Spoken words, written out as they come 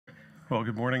Well,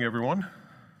 good morning, everyone.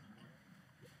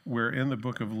 We're in the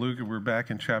book of Luke, and we're back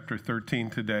in chapter 13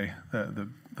 today.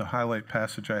 The highlight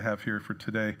passage I have here for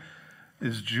today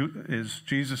is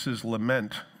Jesus'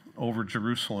 lament over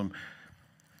Jerusalem.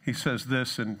 He says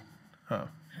this in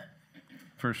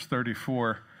verse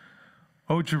 34,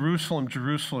 "O Jerusalem,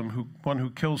 Jerusalem, one who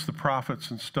kills the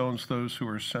prophets and stones those who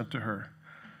are sent to her.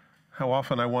 How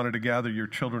often I wanted to gather your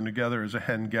children together as a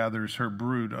hen gathers her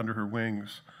brood under her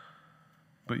wings,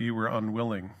 but you were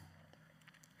unwilling."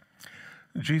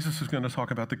 Jesus is going to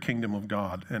talk about the kingdom of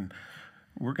God, and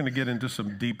we're going to get into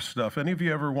some deep stuff. Any of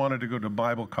you ever wanted to go to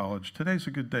Bible college? Today's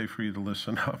a good day for you to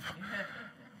listen up,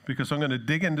 because I'm going to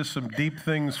dig into some deep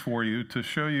things for you to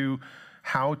show you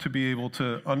how to be able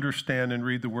to understand and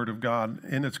read the Word of God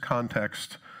in its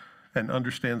context and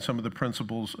understand some of the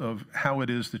principles of how it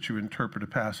is that you interpret a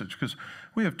passage. Because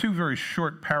we have two very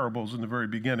short parables in the very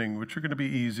beginning, which are going to be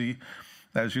easy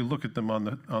as you look at them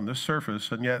on the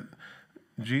surface, and yet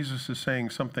Jesus is saying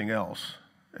something else.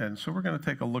 And so we're going to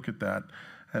take a look at that,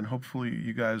 and hopefully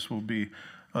you guys will be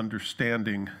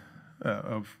understanding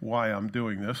of why I'm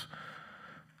doing this.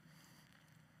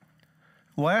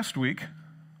 Last week,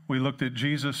 we looked at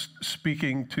Jesus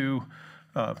speaking to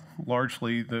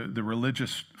largely the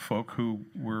religious folk who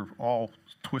were all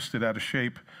twisted out of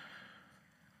shape.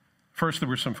 First, there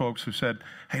were some folks who said,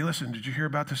 "Hey, listen, did you hear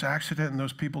about this accident and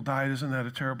those people died? Isn't that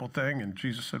a terrible thing?" And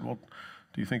Jesus said, "Well,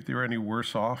 do you think they were any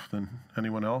worse off than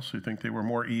anyone else? Do you think they were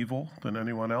more evil than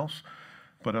anyone else?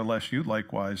 But unless you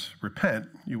likewise repent,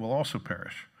 you will also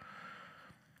perish."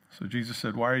 So Jesus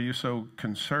said, "Why are you so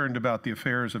concerned about the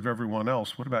affairs of everyone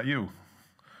else? What about you?"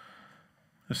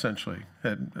 Essentially.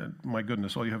 And my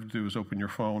goodness, all you have to do is open your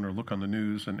phone or look on the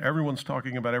news, and everyone's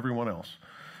talking about everyone else.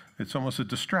 It's almost a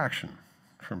distraction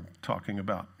from talking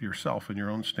about yourself and your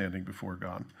own standing before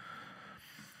God.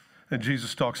 And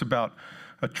Jesus talks about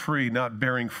a tree not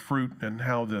bearing fruit and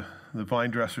how the vine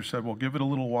dresser said, "Well, give it a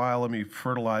little while, let me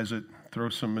fertilize it, throw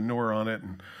some manure on it,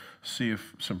 and see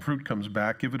if some fruit comes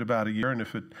back. Give it about a year, and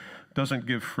if it doesn't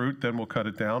give fruit, then we'll cut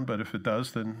it down. But if it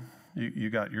does, then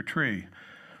you got your tree."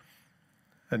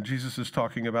 And Jesus is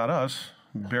talking about us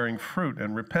bearing fruit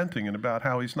and repenting, and about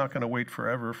how he's not going to wait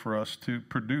forever for us to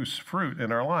produce fruit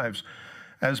in our lives.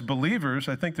 As believers,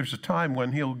 I think there's a time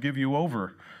when he'll give you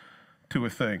over to a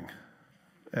thing.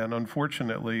 And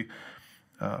unfortunately,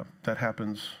 that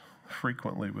happens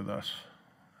frequently with us,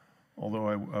 although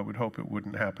I would hope it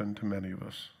wouldn't happen to many of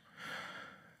us.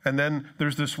 And then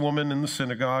there's this woman in the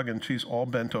synagogue, and she's all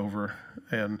bent over,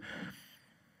 and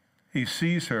he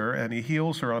sees her, and he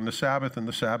heals her on the Sabbath, and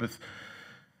the Sabbath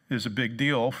is a big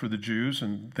deal for the Jews,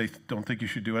 and they don't think you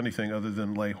should do anything other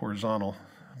than lay horizontal.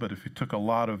 But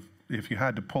if you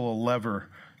had to pull a lever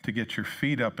to get your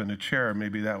feet up in a chair,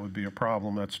 maybe that would be a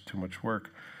problem. That's too much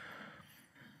work.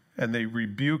 And they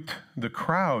rebuked the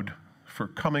crowd for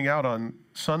coming out on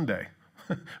Sunday,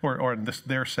 or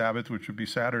their Sabbath, which would be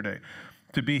Saturday,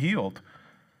 to be healed.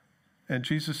 And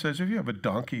Jesus says, if you have a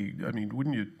donkey, I mean,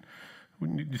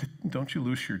 don't you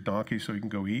loose your donkey so you can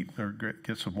go eat or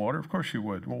get some water? Of course you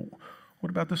would. Well, what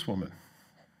about this woman?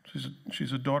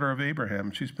 She's a daughter of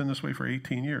Abraham. She's been this way for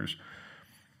 18 years.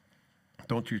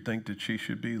 Don't you think that she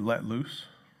should be let loose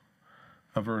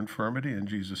of her infirmity? And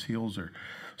Jesus heals her.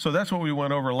 So that's what we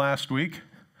went over last week.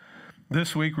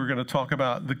 This week we're going to talk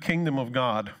about the kingdom of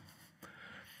God.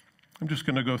 I'm just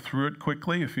going to go through it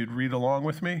quickly if you'd read along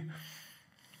with me.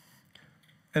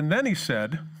 And then he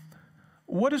said,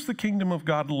 "What is the kingdom of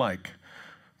God like?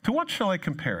 To what shall I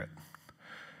compare it?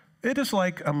 It is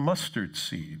like a mustard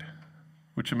seed,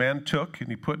 which a man took and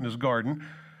he put in his garden,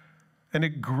 and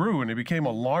it grew and it became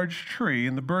a large tree,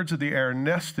 and the birds of the air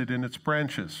nested in its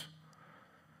branches."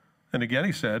 And again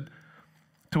he said,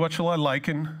 "To what shall I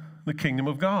liken the kingdom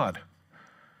of God?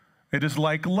 It is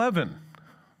like leaven,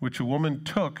 which a woman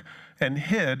took and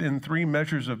hid in 3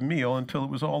 measures of meal until it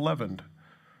was all leavened.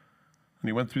 And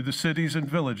he went through the cities and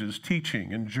villages,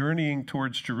 teaching and journeying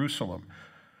towards Jerusalem.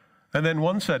 And then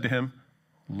one said to him,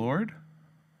 'Lord,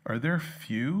 are there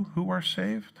few who are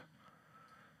saved?'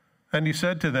 And he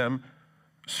said to them,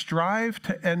 'Strive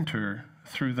to enter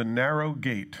through the narrow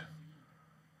gate.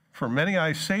 For many,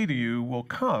 I say to you, will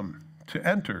come to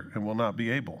enter and will not be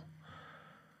able.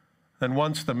 Then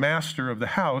once the master of the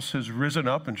house has risen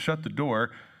up and shut the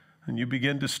door, and you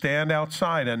begin to stand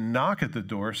outside and knock at the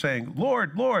door, saying,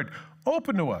 Lord, Lord,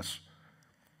 open to us.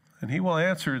 And he will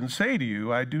answer and say to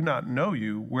you, I do not know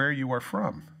you, where you are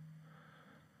from.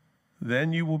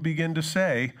 Then you will begin to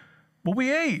say, well,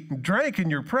 we ate and drank in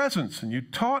your presence, and you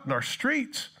taught in our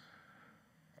streets.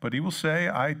 But he will say,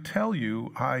 I tell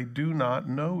you, I do not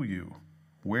know you,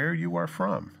 where you are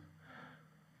from.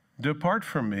 Depart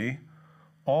from me,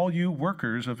 all you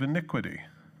workers of iniquity.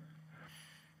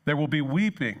 There will be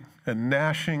weeping and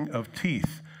gnashing of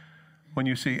teeth when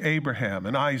you see Abraham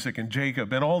and Isaac and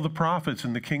Jacob and all the prophets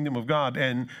in the kingdom of God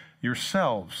and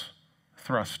yourselves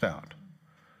thrust out.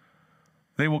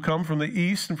 They will come from the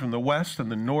east and from the west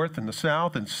and the north and the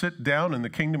south and sit down in the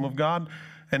kingdom of God.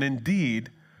 And indeed,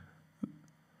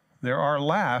 there are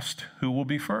last who will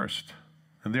be first,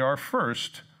 and there are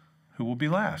first who will be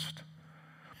last.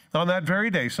 On that very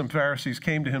day, some Pharisees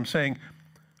came to him saying,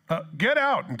 "Get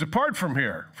out and depart from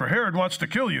here, for Herod wants to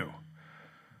kill you."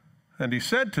 And he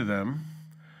said to them,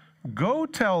 "Go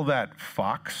tell that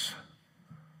fox,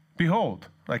 behold,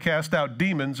 I cast out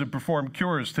demons and perform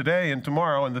cures today and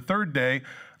tomorrow, and the third day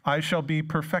I shall be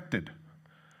perfected.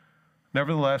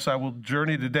 Nevertheless, I will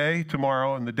journey today,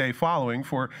 tomorrow, and the day following,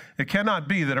 for it cannot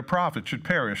be that a prophet should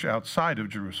perish outside of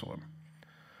Jerusalem.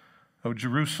 O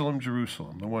Jerusalem,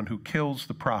 Jerusalem, the one who kills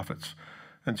the prophets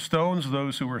and stones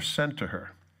those who are sent to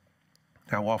her.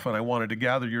 How often I wanted to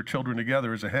gather your children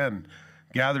together as a hen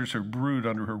gathers her brood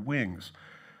under her wings,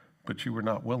 but you were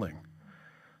not willing.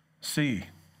 See,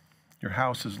 your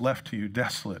house is left to you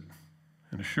desolate.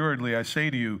 And assuredly, I say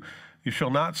to you, you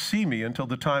shall not see me until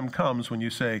the time comes when you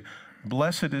say,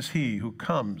 'Blessed is he who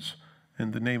comes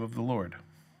in the name of the Lord.'"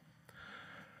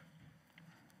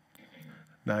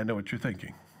 Now, I know what you're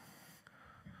thinking.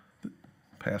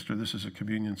 "Pastor, this is a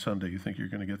communion Sunday. You think you're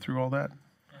going to get through all that?"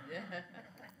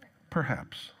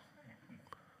 Perhaps.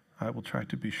 I will try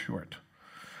to be short.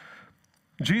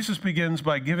 Jesus begins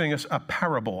by giving us a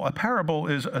parable. A parable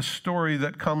is a story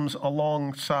that comes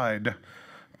alongside.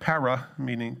 Para,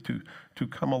 meaning to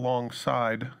come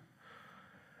alongside.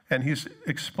 And he's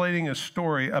explaining a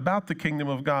story about the kingdom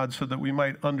of God so that we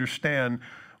might understand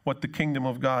what the kingdom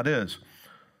of God is.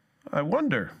 I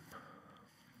wonder,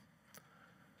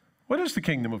 what is the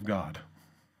kingdom of God?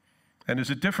 And is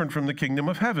it different from the kingdom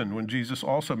of heaven when Jesus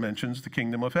also mentions the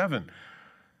kingdom of heaven?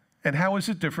 And how is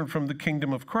it different from the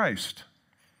kingdom of Christ?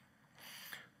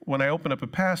 When I open up a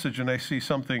passage and I see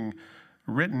something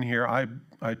written here,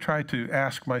 I try to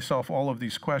ask myself all of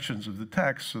these questions of the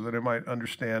text so that I might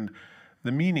understand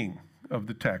the meaning of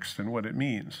the text and what it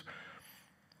means.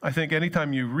 I think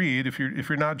anytime you read, if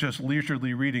you're not just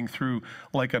leisurely reading through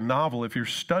like a novel, if you're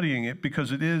studying it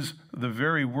because it is the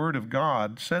very word of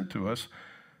God sent to us,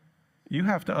 you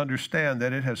have to understand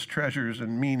that it has treasures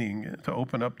and meaning to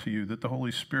open up to you that the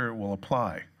Holy Spirit will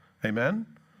apply. Amen?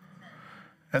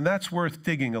 And that's worth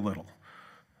digging a little.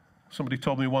 Somebody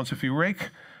told me once, if you rake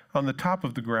on the top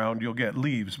of the ground, you'll get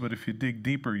leaves, but if you dig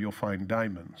deeper, you'll find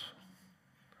diamonds.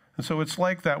 And so it's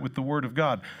like that with the Word of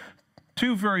God.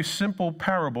 Two very simple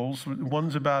parables.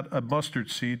 One's about a mustard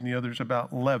seed and the other's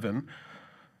about leaven.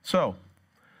 So,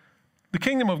 the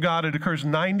kingdom of God, it occurs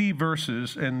 90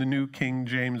 verses in the New King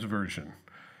James Version.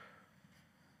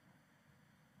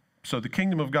 So the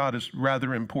kingdom of God is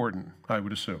rather important, I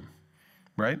would assume,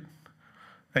 right?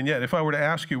 And yet, if I were to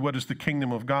ask you, what is the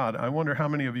kingdom of God? I wonder how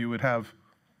many of you would have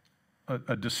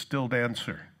a distilled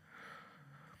answer.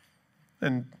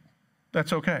 And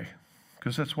that's okay,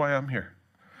 because that's why I'm here.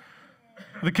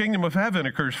 The kingdom of heaven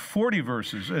occurs 40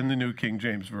 verses in the New King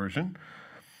James Version.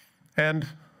 And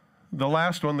the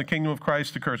last one, the kingdom of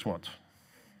Christ, occurs once.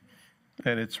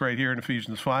 And it's right here in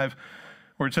Ephesians 5,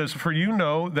 where it says, "For you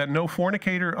know that no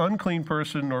fornicator, unclean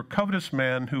person, nor covetous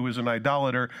man who is an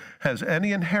idolater has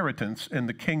any inheritance in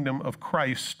the kingdom of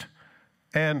Christ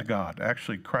and God."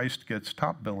 Actually, Christ gets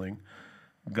top billing,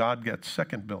 God gets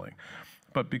second billing.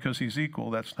 But because he's equal,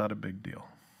 that's not a big deal.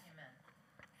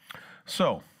 Amen.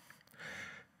 So,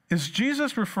 is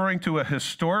Jesus referring to a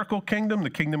historical kingdom, the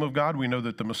kingdom of God? We know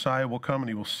that the Messiah will come and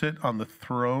he will sit on the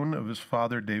throne of his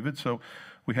father David, so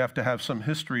we have to have some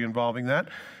history involving that.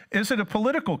 Is it a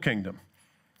political kingdom?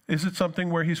 Is it something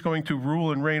where he's going to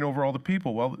rule and reign over all the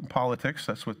people? Well, in politics,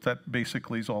 that's what that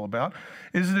basically is all about.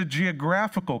 Is it a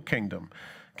geographical kingdom?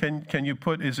 Can you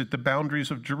put, is it the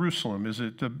boundaries of Jerusalem? Is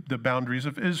it the boundaries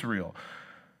of Israel?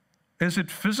 Is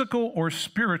it physical or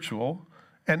spiritual?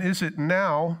 And is it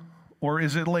now or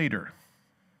is it later?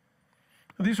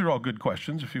 These are all good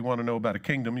questions. If you want to know about a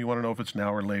kingdom, you want to know if it's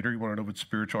now or later. You want to know if it's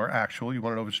spiritual or actual. You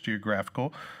want to know if it's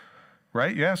geographical,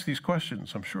 right? You ask these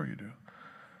questions, I'm sure you do.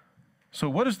 So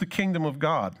what is the kingdom of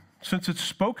God? Since it's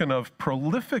spoken of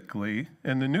prolifically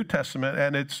in the New Testament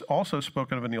and it's also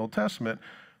spoken of in the Old Testament,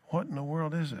 what in the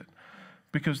world is it?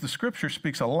 Because the scripture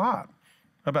speaks a lot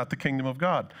about the kingdom of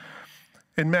God.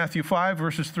 In Matthew 5,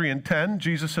 verses 3 and 10,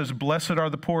 Jesus says, "Blessed are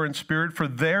the poor in spirit, for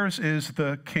theirs is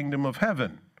the kingdom of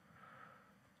heaven."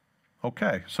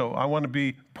 Okay, so I want to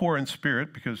be poor in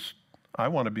spirit because I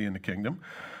want to be in the kingdom.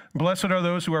 "Blessed are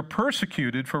those who are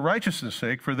persecuted for righteousness'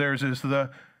 sake, for theirs is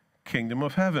the kingdom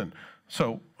of heaven.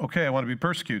 So, okay, I want to be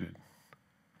persecuted.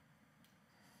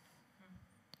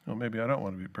 Well, maybe I don't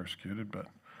want to be persecuted, but it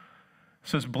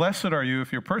says, blessed are you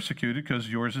if you're persecuted, because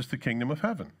yours is the kingdom of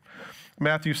heaven.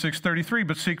 Matthew 6:33,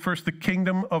 but seek first the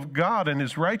kingdom of God and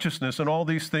his righteousness, and all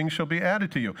these things shall be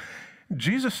added to you.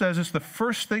 Jesus says it's the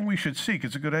first thing we should seek.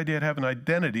 It's a good idea to have an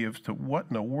identity as to what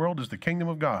in the world is the kingdom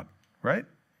of God, right?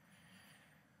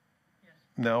 Yes.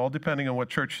 Now, all depending on what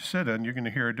church you sit in, you're going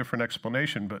to hear a different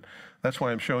explanation, but that's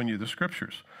why I'm showing you the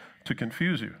scriptures, to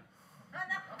confuse you.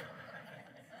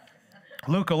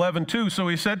 Luke 11:2, so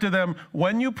he said to them,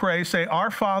 when you pray, say,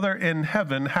 Our Father in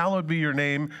heaven, hallowed be your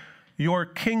name, your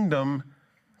kingdom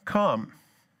come.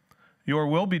 Your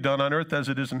will be done on earth as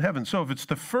it is in heaven. So if it's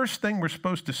the first thing we're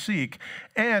supposed to seek,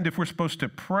 and if we're supposed to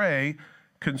pray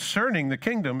concerning the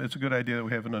kingdom, it's a good idea that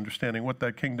we have an understanding what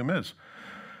that kingdom is.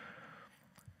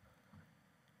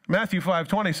 Matthew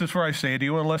 5:20 says, for I say to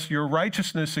you, unless your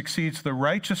righteousness exceeds the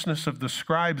righteousness of the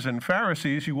scribes and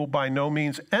Pharisees, you will by no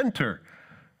means enter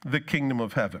the kingdom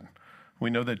of heaven. We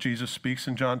know that Jesus speaks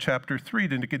in John chapter 3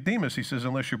 to Nicodemus. He says,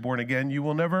 unless you're born again, you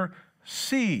will never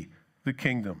see the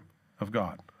kingdom of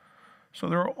God. So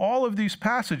there are all of these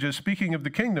passages speaking of the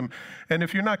kingdom, and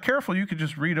if you're not careful, you could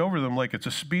just read over them like it's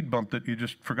a speed bump that you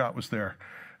just forgot was there,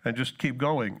 and just keep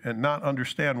going and not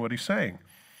understand what he's saying.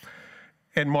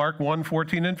 In Mark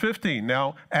 1:14 and 15,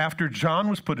 now after John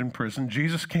was put in prison,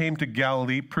 Jesus came to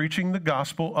Galilee preaching the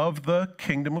gospel of the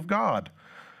kingdom of God,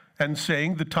 and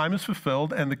saying, the time is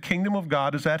fulfilled and the kingdom of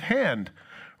God is at hand.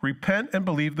 Repent and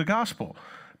believe the gospel.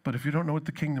 But if you don't know what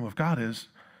the kingdom of God is,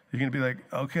 you're going to be like,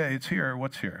 okay, it's here.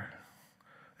 What's here?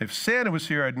 If Santa was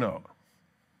here, I'd know.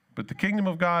 But the kingdom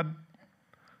of God,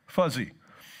 fuzzy.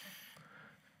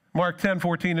 Mark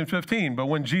 10:14 and 15, but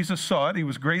when Jesus saw it, he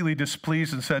was greatly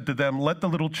displeased and said to them, let the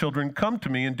little children come to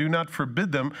me and do not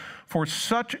forbid them, for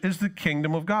such is the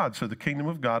kingdom of God. So the kingdom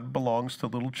of God belongs to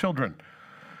little children.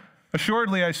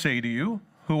 Assuredly, I say to you,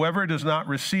 whoever does not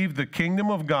receive the kingdom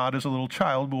of God as a little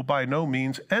child will by no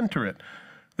means enter it.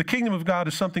 The kingdom of God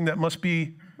is something that must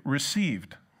be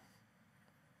received.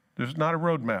 There's not a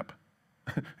roadmap.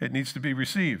 It needs to be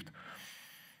received.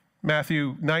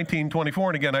 Matthew 19:24,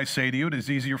 and again I say to you, it is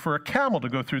easier for a camel to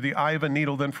go through the eye of a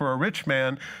needle than for a rich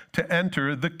man to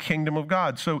enter the kingdom of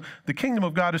God. So the kingdom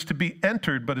of God is to be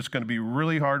entered, but it's going to be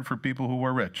really hard for people who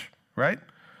are rich, right?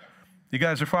 You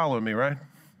guys are following me, right?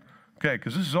 Okay,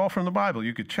 because this is all from the Bible.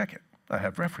 You could check it. I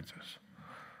have references.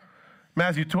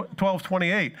 Matthew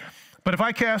 12:28. But if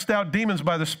I cast out demons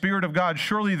by the Spirit of God,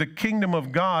 surely the kingdom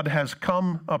of God has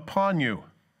come upon you.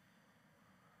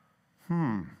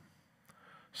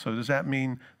 So does that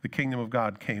mean the kingdom of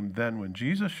God came then when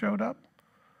Jesus showed up?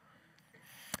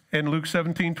 In Luke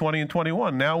 17:20 and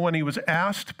 21, now when he was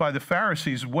asked by the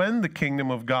Pharisees when the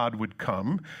kingdom of God would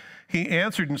come, he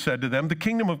answered and said to them, the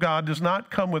kingdom of God does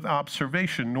not come with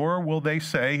observation, nor will they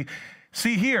say,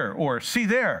 see here or see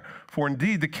there. For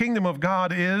indeed, the kingdom of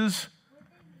God is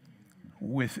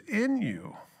within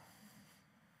you.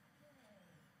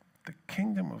 The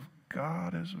kingdom of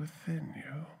God is within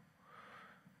you.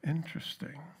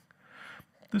 Interesting.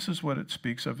 This is what it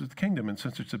speaks of as the kingdom. And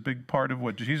since it's a big part of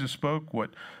what Jesus spoke,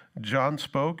 what John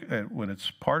spoke, and when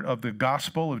it's part of the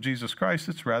gospel of Jesus Christ,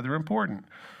 it's rather important.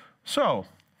 So,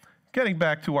 getting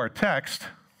back to our text,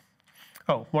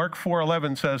 Mark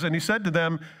 4:11 says, and he said to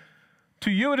them, to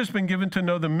you it has been given to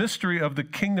know the mystery of the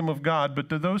kingdom of God, but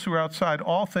to those who are outside,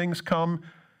 all things come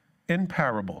in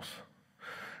parables.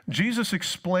 Jesus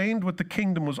explained what the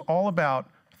kingdom was all about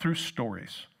through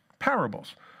stories,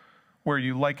 parables, where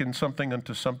you liken something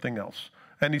unto something else.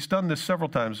 And he's done this several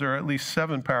times. There are at least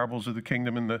 7 parables of the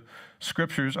kingdom in the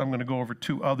scriptures. I'm going to go over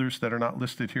 2 others that are not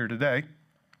listed here today.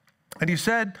 And he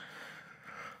said,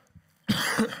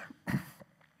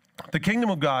 the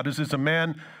kingdom of God is as a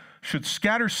man should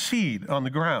scatter seed on the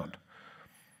ground,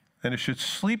 and it should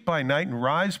sleep by night and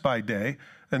rise by day,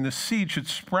 and the seed should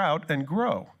sprout and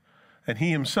grow, and he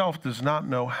himself does not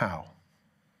know how.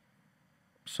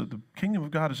 So the kingdom of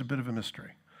God is a bit of a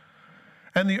mystery.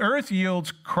 And the earth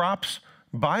yields crops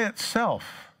by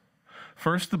itself.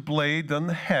 First the blade, then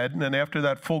the head, and then after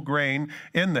that full grain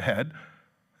in the head.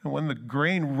 And when the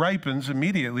grain ripens,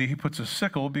 immediately he puts a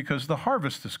sickle because the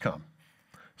harvest has come.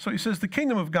 So he says the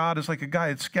kingdom of God is like a guy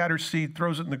that scatters seed,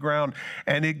 throws it in the ground,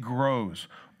 and it grows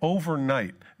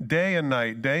overnight, day and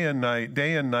night, day and night,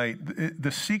 day and night.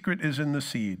 The secret is in the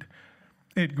seed.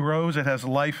 It grows, it has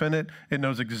life in it, it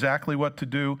knows exactly what to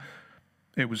do.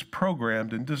 It was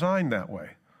programmed and designed that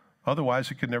way. Otherwise,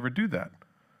 it could never do that.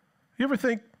 You ever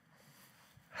think,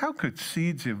 how could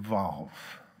seeds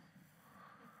evolve?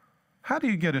 How do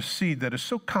you get a seed that is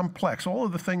so complex, all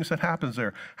of the things that happens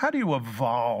there? How do you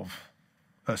evolve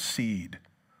a seed?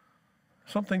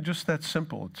 Something just that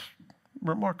simple. It's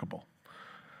remarkable.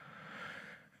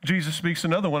 Jesus speaks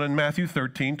another one in Matthew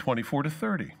 13, 24 to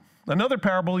 30. Another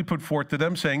parable he put forth to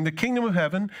them, saying, the kingdom of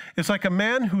heaven is like a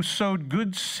man who sowed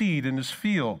good seed in his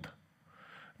field.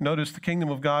 Notice the kingdom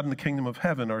of God and the kingdom of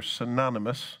heaven are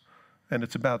synonymous, and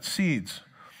it's about seeds.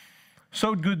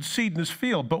 Sowed good seed in his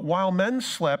field, but while men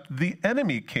slept, the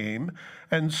enemy came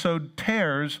and sowed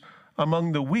tares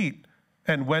among the wheat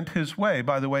and went his way.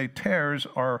 By the way, tares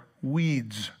are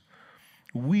weeds.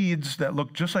 Weeds that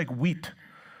look just like wheat.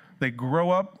 They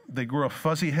grow up, they grow a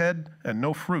fuzzy head and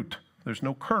no fruit. There's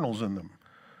no kernels in them.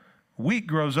 Wheat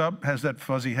grows up, has that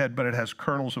fuzzy head, but it has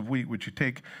kernels of wheat, which you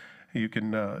take, you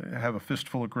can have a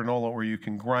fistful of granola, or you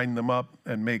can grind them up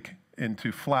and make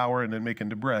into flour and then make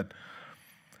into bread.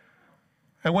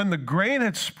 And when the grain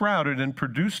had sprouted and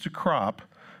produced a crop,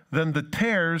 then the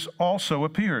tares also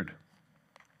appeared.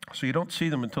 So you don't see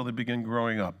them until they begin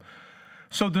growing up.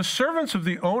 So the servants of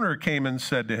the owner came and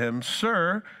said to him,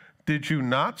 Sir, did you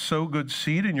not sow good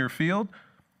seed in your field?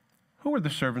 Who are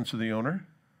the servants of the owner?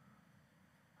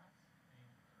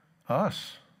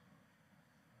 Us.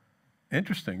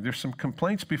 Interesting. There's some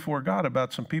complaints before God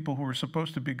about some people who are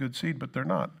supposed to be good seed, but they're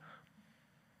not.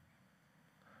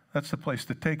 That's the place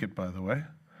to take it, by the way.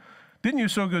 Didn't you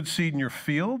sow good seed in your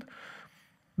field?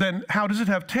 Then how does it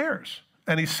have tares?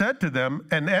 And he said to them,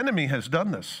 an enemy has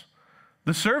done this.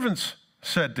 The servants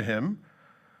said to him,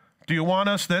 do you want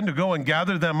us then to go and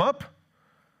gather them up?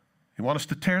 You want us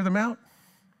to tear them out?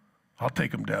 I'll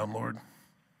take them down, Lord.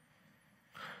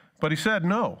 But he said,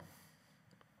 no,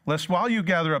 lest while you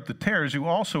gather up the tares, you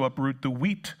also uproot the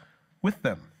wheat with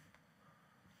them.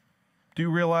 Do you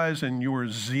realize in your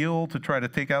zeal to try to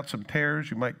take out some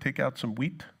tares, you might take out some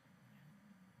wheat?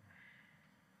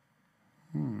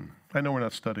 I know we're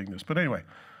not studying this, but anyway.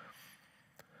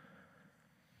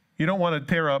 You don't want to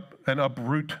tear up and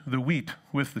uproot the wheat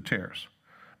with the tares.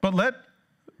 But let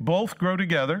both grow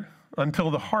together until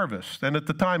the harvest. And at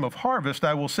the time of harvest,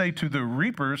 I will say to the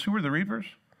reapers, who are the reapers?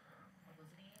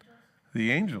 The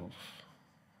angels.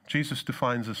 Jesus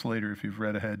defines this later. If you've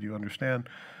read ahead, you understand.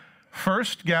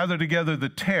 First, gather together the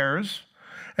tares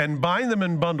and bind them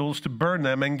in bundles to burn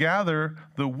them, and gather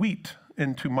the wheat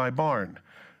into my barn.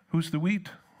 Who's the wheat?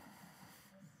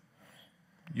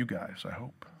 You guys, I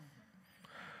hope.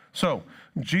 So,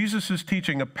 Jesus is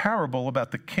teaching a parable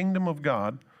about the kingdom of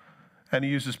God, and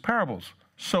he uses parables.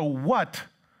 So what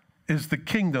is the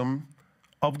kingdom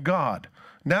of God?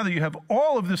 Now that you have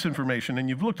all of this information and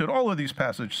you've looked at all of these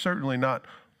passages, certainly not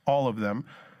all of them,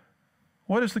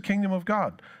 what is the kingdom of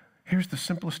God? Here's the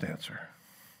simplest answer.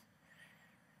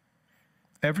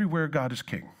 Everywhere God is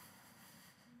king.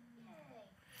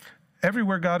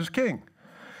 Everywhere God is king.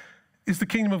 Is the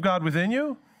kingdom of God within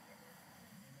you?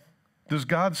 Does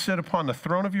God sit upon the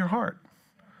throne of your heart?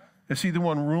 Is he the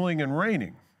one ruling and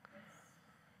reigning?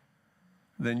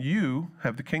 Then you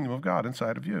have the kingdom of God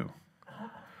inside of you.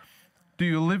 Do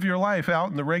you live your life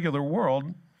out in the regular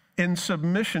world in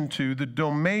submission to the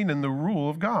domain and the rule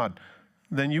of God?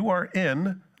 Then you are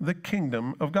in the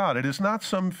kingdom of God. It is not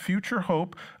some future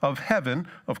hope of heaven.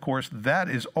 Of course, that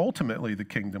is ultimately the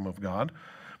kingdom of God.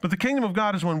 But the kingdom of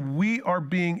God is when we are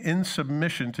being in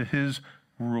submission to his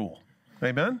rule.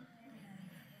 Amen?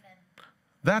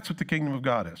 That's what the kingdom of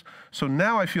God is. So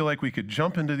now I feel like we could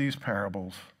jump into these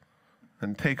parables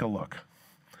and take a look.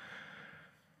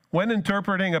 When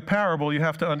interpreting a parable, you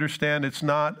have to understand it's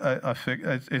not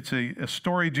it's a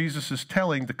story Jesus is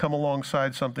telling to come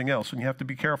alongside something else. And you have to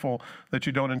be careful that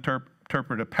you don't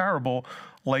interpret a parable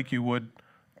like you would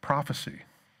prophecy.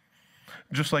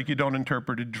 Just like you don't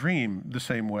interpret a dream the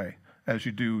same way as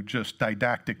you do just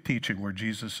didactic teaching where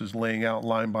Jesus is laying out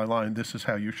line by line, this is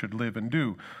how you should live and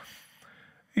do.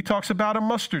 He talks about a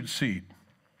mustard seed.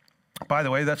 By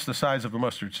the way, that's the size of a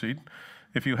mustard seed.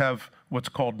 If you have what's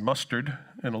called mustard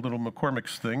in a little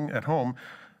McCormick's thing at home,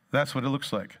 that's what it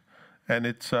looks like. And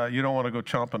it's you don't want to go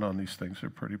chomping on these things. They're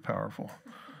pretty powerful.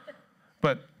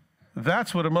 But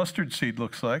that's what a mustard seed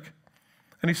looks like.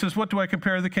 And he says, what do I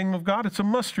compare the kingdom of God? It's a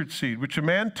mustard seed, which a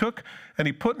man took and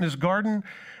he put in his garden,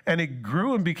 and it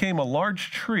grew and became a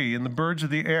large tree, and the birds of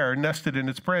the air nested in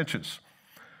its branches.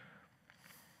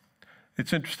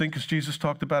 It's interesting because Jesus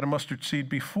talked about a mustard seed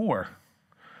before.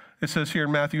 It says here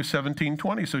in Matthew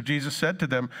 17:20, so Jesus said to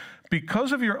them,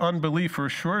 because of your unbelief, for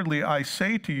assuredly I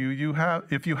say to you,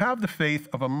 if you have the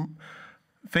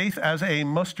faith as a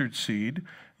mustard seed,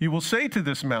 you will say to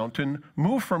this mountain,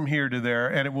 move from here to there,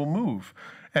 and it will move,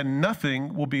 and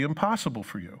nothing will be impossible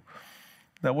for you.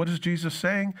 Now, what is Jesus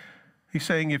saying? He's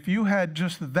saying if you had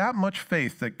just that much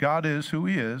faith that God is who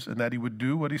he is and that he would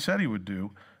do what he said he would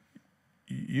do,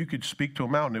 you could speak to a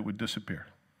mountain, it would disappear.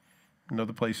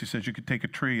 Another place he says you could take a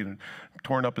tree and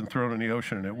torn up and thrown in the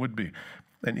ocean, and it would be.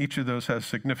 And each of those has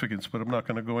significance, but I'm not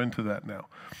going to go into that now.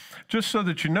 Just so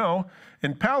that you know,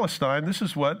 in Palestine, this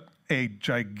is what a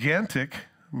gigantic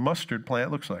mustard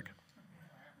plant looks like.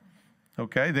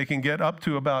 Okay, they can get up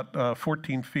to about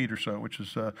 14 feet or so, which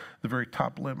is the very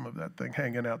top limb of that thing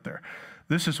hanging out there.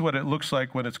 This is what it looks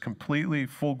like when it's completely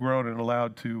full grown and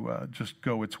allowed to just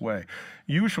go its way.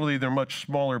 Usually they're much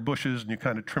smaller bushes and you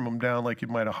kind of trim them down like you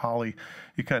might a holly.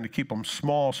 You kind of keep them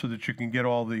small so that you can get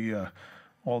all the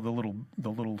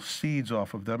little seeds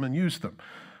off of them and use them.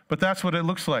 But that's what it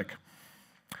looks like.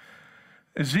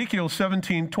 Ezekiel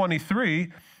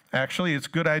 17:23, actually it's a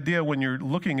good idea when you're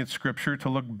looking at Scripture to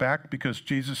look back because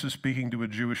Jesus is speaking to a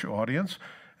Jewish audience.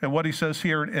 And what he says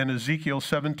here in Ezekiel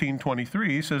 17:23,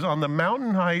 he says, on the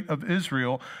mountain height of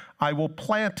Israel, I will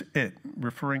plant it,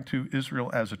 referring to Israel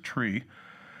as a tree,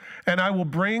 and I will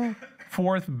bring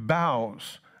forth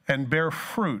boughs and bear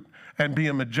fruit and be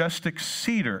a majestic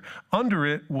cedar. Under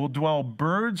it will dwell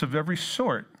birds of every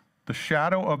sort. The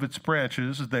shadow of its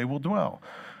branches they will dwell.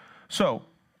 So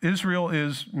Israel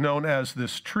is known as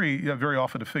this tree, very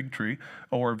often a fig tree,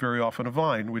 or very often a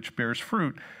vine, which bears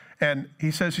fruit. And he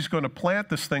says he's going to plant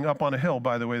this thing up on a hill.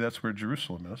 By the way, that's where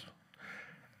Jerusalem is.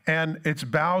 And its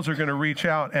boughs are going to reach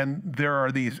out, and there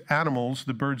are these animals,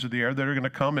 the birds of the air, that are going to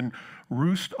come and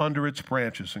roost under its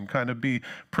branches and kind of be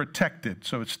protected.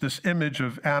 So it's this image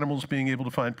of animals being able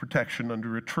to find protection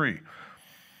under a tree.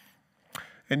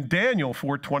 In Daniel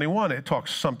 4:21, it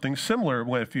talks something similar.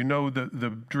 If you know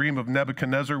the dream of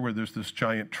Nebuchadnezzar, where there's this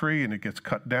giant tree and it gets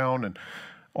cut down and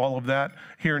all of that.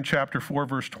 Here in chapter 4,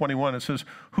 verse 21, it says,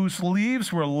 whose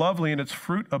leaves were lovely and its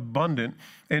fruit abundant,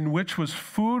 in which was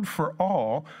food for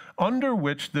all, under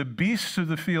which the beasts of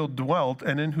the field dwelt,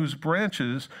 and in whose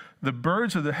branches the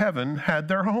birds of the heaven had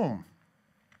their home.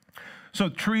 So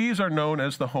trees are known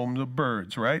as the homes of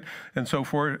birds, right? And so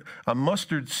for a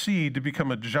mustard seed to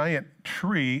become a giant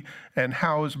tree and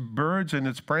house birds in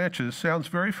its branches sounds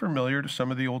very familiar to some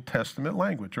of the Old Testament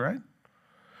language, right?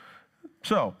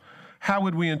 So, how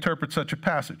would we interpret such a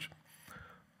passage?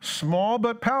 Small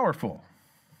but powerful.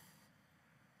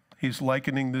 He's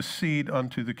likening this seed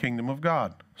unto the kingdom of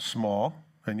God. Small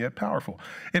and yet powerful.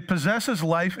 It possesses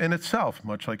life in itself,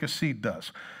 much like a seed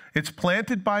does. It's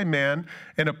planted by man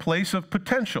in a place of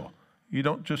potential. You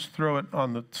don't just throw it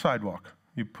on the sidewalk.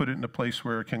 You put it in a place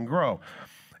where it can grow.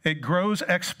 It grows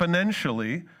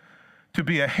exponentially to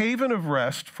be a haven of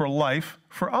rest for life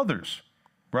for others,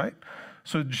 right?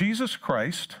 So Jesus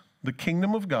Christ, the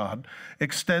kingdom of God,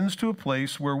 extends to a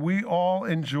place where we all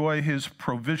enjoy his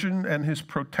provision and his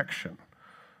protection.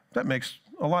 That makes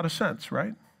a lot of sense,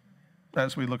 right?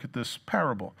 As we look at this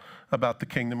parable about the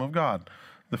kingdom of God,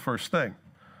 the first thing.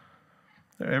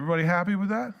 Everybody happy with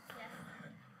that?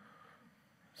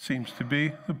 Seems to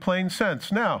be the plain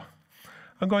sense. Now,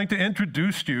 I'm going to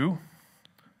introduce you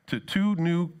to two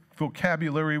new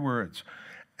vocabulary words.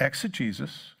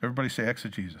 Exegesis. Everybody say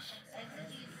exegesis.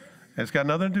 It's got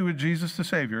nothing to do with Jesus the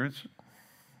Savior. It's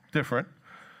different.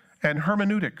 And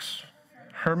hermeneutics.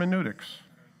 Hermeneutics.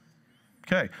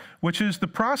 Okay. Which is the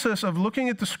process of looking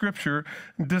at the Scripture,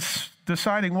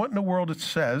 deciding what in the world it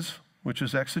says, which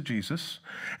is exegesis.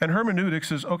 And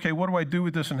hermeneutics is, okay, what do I do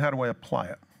with this and how do I apply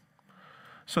it?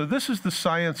 So this is the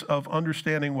science of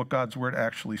understanding what God's Word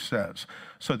actually says,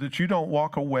 so that you don't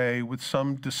walk away with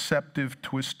some deceptive,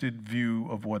 twisted view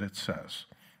of what it says.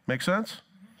 Make sense?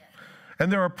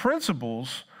 And there are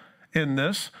principles in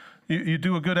this. You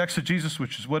do a good exegesis,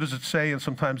 which is what does it say, and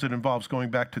sometimes it involves going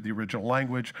back to the original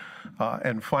language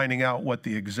and finding out what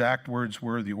the exact words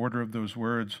were, the order of those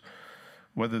words,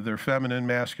 whether they're feminine,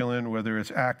 masculine, whether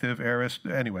it's active, aorist.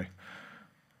 Anyway,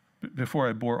 before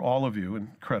I bore all of you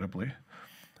incredibly,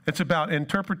 it's about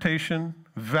interpretation,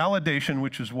 validation,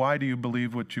 which is why do you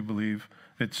believe what you believe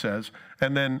it says,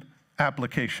 and then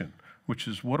application, which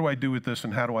is what do I do with this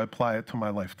and how do I apply it to my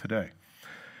life today?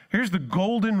 Here's the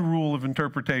golden rule of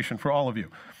interpretation for all of you.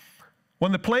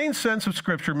 When the plain sense of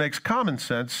Scripture makes common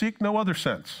sense, seek no other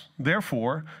sense.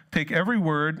 Therefore, take every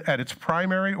word at its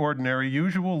primary, ordinary,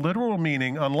 usual, literal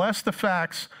meaning, unless the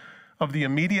facts of the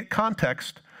immediate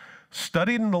context,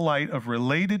 studied in the light of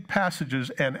related passages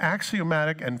and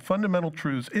axiomatic and fundamental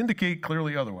truths, indicate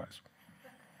clearly otherwise.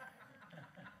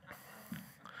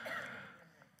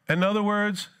 In other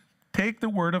words, take the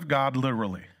Word of God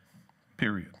literally,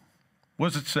 period.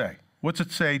 What does it say? What's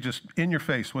it say just in your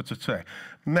face? What's it say?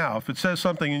 Now, if it says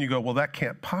something and you go, well, that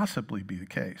can't possibly be the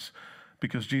case,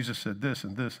 because Jesus said this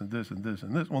and this and this and this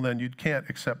and this. Well, then you can't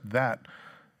accept that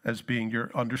as being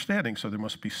your understanding. So there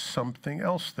must be something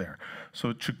else there. So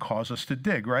it should cause us to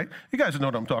dig, right? You guys know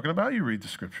what I'm talking about. You read the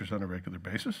scriptures on a regular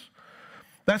basis.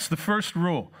 That's the first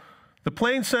rule. The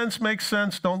plain sense makes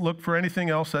sense. Don't look for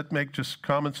anything else. That makes just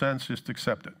common sense. Just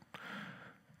accept it.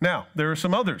 Now, there are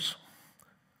some others.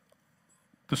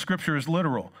 The scripture is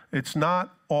literal. It's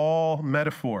not all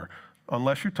metaphor.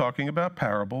 Unless you're talking about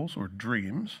parables or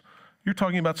dreams, you're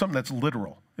talking about something that's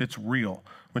literal. It's real.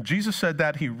 When Jesus said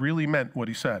that, he really meant what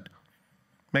he said.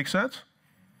 Make sense?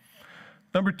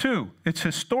 Number two, it's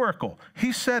historical.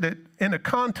 He said it in a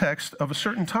context of a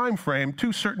certain time frame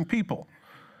to certain people.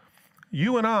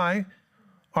 You and I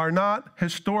are not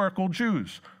historical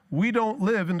Jews. We don't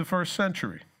live in the first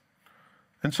century.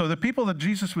 And so the people that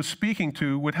Jesus was speaking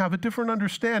to would have a different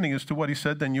understanding as to what he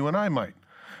said than you and I might.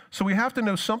 So we have to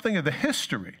know something of the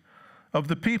history of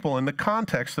the people and the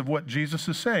context of what Jesus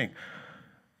is saying.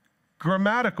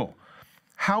 Grammatical.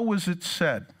 How was it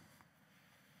said?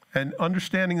 And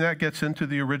understanding that gets into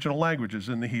the original languages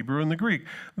in the Hebrew and the Greek.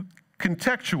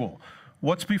 Contextual.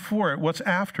 What's before it? What's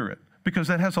after it? Because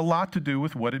that has a lot to do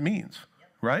with what it means,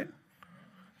 right?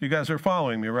 You guys are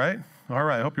following me, right? All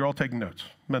right, I hope you're all taking notes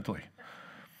mentally.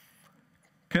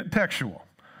 Contextual.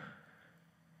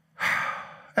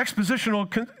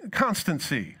 Expositional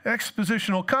constancy.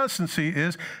 Expositional constancy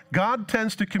is God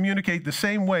tends to communicate the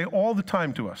same way all the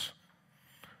time to us,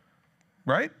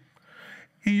 right?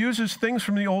 He uses things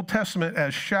from the Old Testament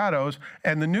as shadows,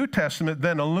 and the New Testament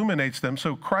then illuminates them.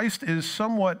 So Christ is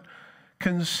somewhat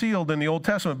concealed in the Old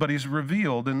Testament, but he's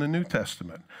revealed in the New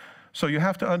Testament. So you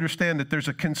have to understand that there's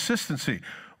a consistency.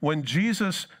 When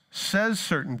Jesus says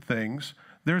certain things,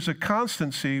 there's a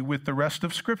constancy with the rest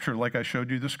of Scripture, like I showed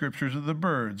you the scriptures of the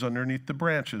birds underneath the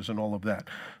branches and all of that.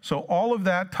 So all of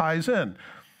that ties in.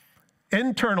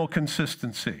 Internal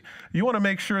consistency. You want to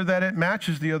make sure that it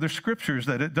matches the other scriptures,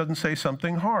 that it doesn't say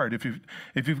something hard.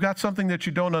 If you've got something that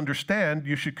you don't understand,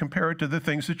 you should compare it to the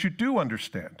things that you do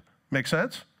understand. Make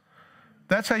sense?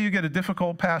 That's how you get a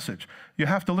difficult passage. You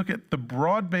have to look at the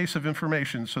broad base of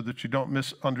information so that you don't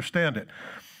misunderstand it.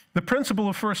 The principle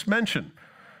of first mention.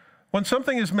 When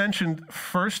something is mentioned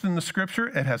first in the scripture,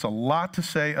 it has a lot to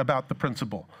say about the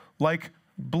principle, like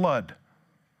blood.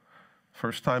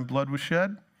 First time blood was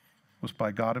shed was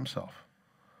by God himself.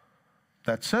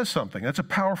 That says something. That's a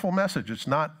powerful message. It's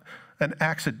not an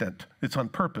accident. It's on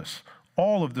purpose.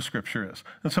 All of the scripture is.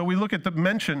 And so we look at the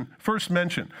mention, first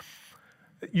mention.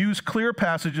 Use clear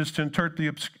passages to interpret the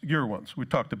obscure ones. We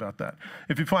talked about that.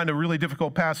 If you find a really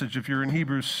difficult passage, if you're in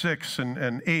Hebrews 6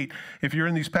 and 8, if you're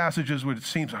in these passages where it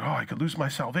seems like, oh, I could lose my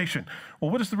salvation. Well,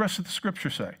 what does the rest of the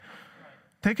scripture say?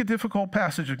 Take a difficult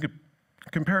passage and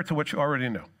compare it to what you already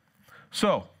know.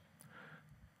 So,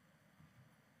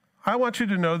 I want you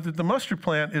to know that the mustard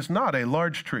plant is not a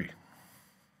large tree.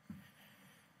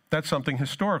 That's something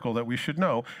historical that we should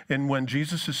know. And when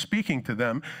Jesus is speaking to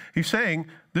them, he's saying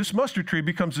this mustard tree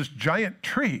becomes this giant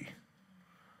tree.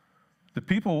 The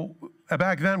people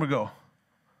back then would go,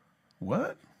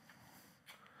 what?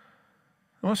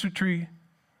 A mustard tree,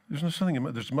 there's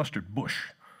a mustard bush,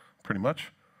 pretty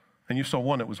much. And you saw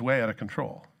one that was way out of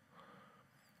control.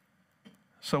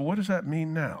 So what does that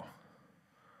mean now?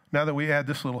 Now that we add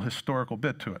this little historical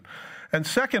bit to it. And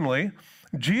secondly,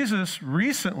 Jesus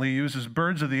recently uses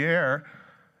birds of the air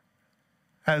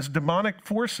as demonic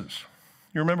forces.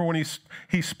 You remember when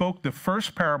he spoke the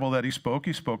first parable that he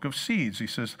spoke of seeds. He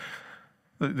says,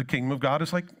 the kingdom of God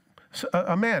is like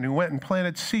a man who went and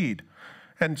planted seed.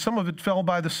 And some of it fell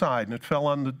by the side, and it fell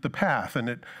on the path.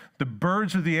 And the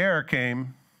birds of the air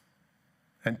came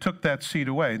and took that seed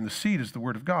away. And the seed is the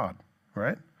word of God,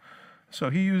 right? So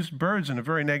he used birds in a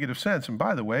very negative sense. And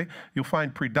by the way, you'll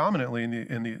find predominantly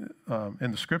in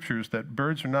the scriptures that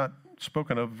birds are not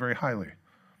spoken of very highly.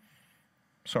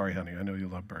 Sorry, honey, I know you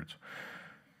love birds.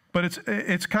 But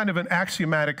it's kind of an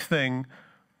axiomatic thing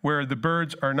where the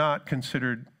birds are not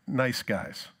considered nice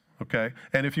guys, okay?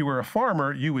 And if you were a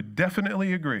farmer, you would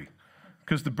definitely agree.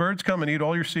 Because the birds come and eat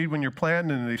all your seed when you're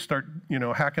planting, and they start,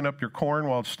 hacking up your corn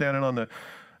while it's standing on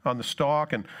the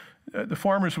stalk. And the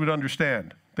farmers would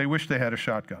understand. They wish they had a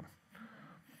shotgun.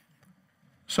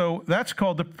 So that's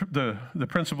called the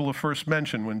principle of first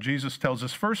mention. When Jesus tells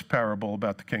his first parable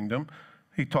about the kingdom,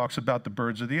 he talks about the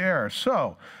birds of the air.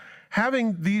 So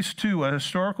having these two, a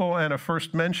historical and a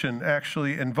first mention,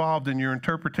 actually involved in your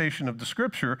interpretation of the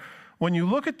scripture, when you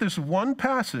look at this one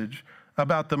passage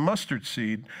about the mustard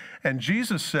seed, and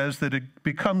Jesus says that it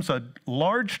becomes a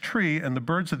large tree and the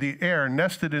birds of the air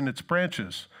nested in its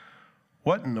branches,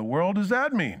 what in the world does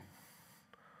that mean?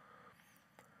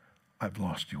 I've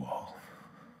lost you all.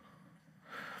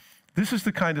 This is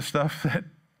the kind of stuff that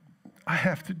I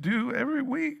have to do every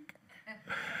week.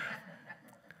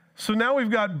 So now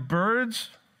we've got birds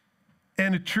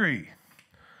and a tree.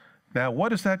 Now,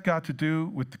 what has that got to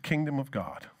do with the kingdom of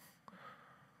God?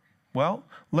 Well,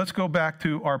 let's go back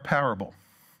to our parable.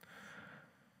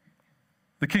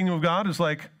 The kingdom of God is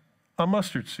like a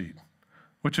mustard seed,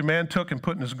 which a man took and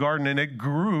put in his garden, and it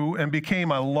grew and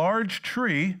became a large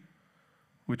tree,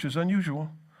 which is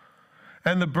unusual,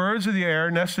 and the birds of the air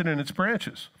nested in its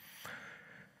branches.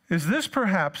 Is this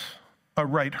perhaps a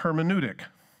right hermeneutic?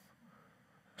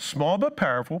 Small but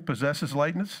powerful, possesses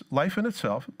life in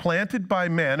itself, planted by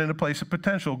man in a place of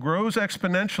potential, grows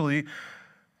exponentially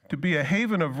to be a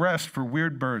haven of rest for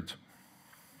weird birds.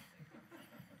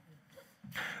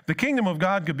 The kingdom of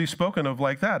God could be spoken of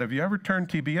like that. Have you ever turned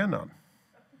TBN on?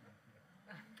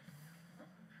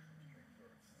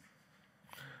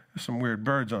 There's some weird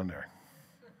birds on there.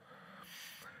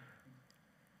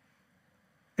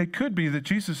 It could be that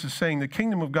Jesus is saying the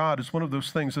kingdom of God is one of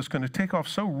those things that's going to take off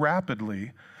so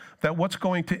rapidly that what's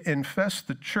going to infest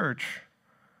the church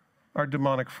are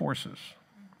demonic forces.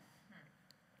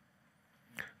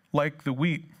 Like the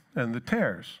wheat and the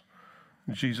tares.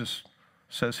 Jesus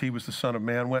says he was the Son of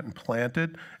Man, went and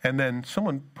planted, and then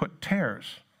someone put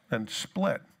tares and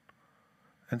split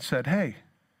and said, hey,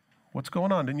 what's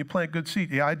going on? Didn't you plant good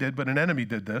seed? Yeah, I did, but an enemy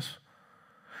did this.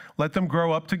 Let them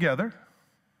grow up together.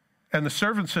 And the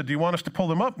servant said, do you want us to pull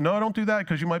them up? No, don't do that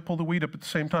because you might pull the wheat up at the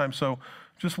same time. So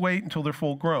just wait until they're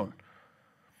full grown.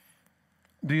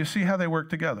 Do you see how they work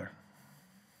together?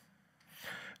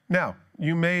 Now,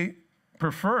 you may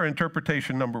prefer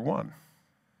interpretation number one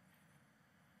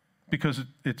because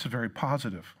it's very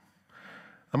positive.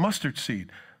 A mustard seed.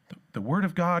 The word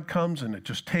of God comes and it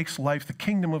just takes life. The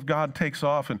kingdom of God takes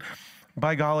off, and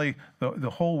by golly,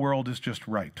 the whole world is just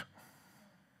right.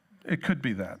 It could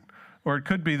be that. Or it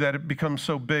could be that it becomes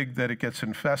so big that it gets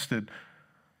infested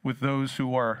with those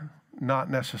who are not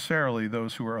necessarily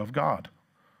those who are of God.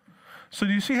 So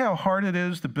do you see how hard it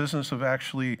is, the business of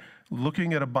actually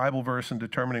looking at a Bible verse and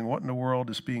determining what in the world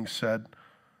is being said?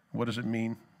 What does it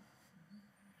mean?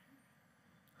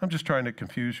 I'm just trying to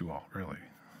confuse you all, really.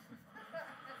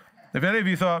 If any of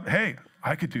you thought, hey,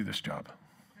 I could do this job,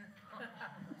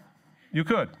 you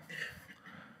could.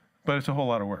 But it's a whole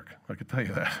lot of work, I can tell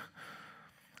you that.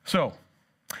 So,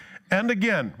 and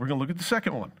again, we're going to look at the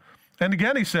second one. And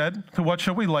again, he said, to what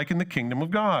shall we liken the kingdom of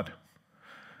God?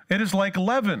 It is like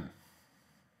leaven,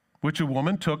 which a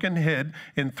woman took and hid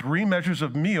in 3 measures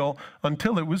of meal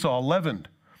until it was all leavened.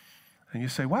 And you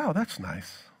say, wow, that's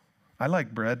nice. I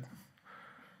like bread.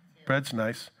 Bread's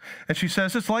nice. And she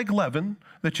says it's like leaven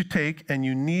that you take and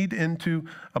you knead into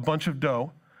a bunch of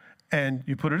dough, and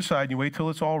you put it aside and you wait till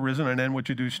it's all risen, and then what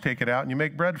you do is take it out and you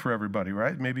make bread for everybody,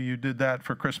 right? Maybe you did that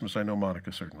for Christmas. I know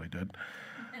Monica certainly did.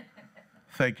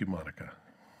 Thank you, Monica.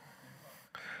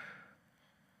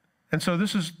 And so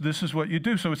this is what you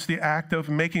do. So it's the act of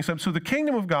making something. So the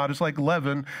kingdom of God is like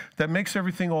leaven that makes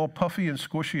everything all puffy and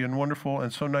squishy and wonderful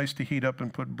and so nice to heat up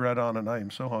and put bread on, and I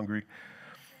am so hungry.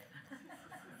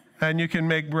 And you can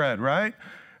make bread, right?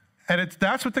 And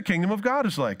that's what the kingdom of God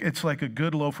is like. It's like a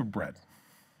good loaf of bread.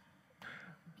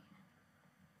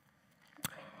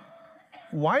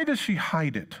 Why does she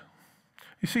hide it?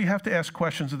 You see, you have to ask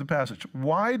questions of the passage.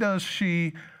 Why does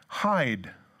she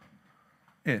hide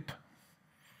it?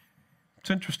 It's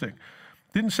interesting.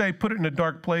 Didn't say put it in a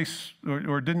dark place,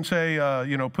 or didn't say,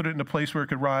 put it in a place where it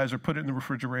could rise, or put it in the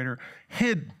refrigerator.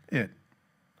 Hid it.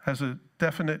 Has a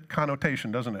definite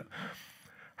connotation, doesn't it?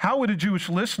 How would a Jewish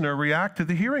listener react to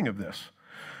the hearing of this?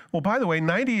 Well, by the way,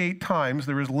 98 times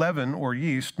there is leaven or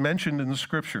yeast mentioned in the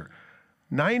scripture.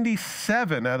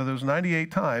 97 out of those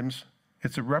 98 times,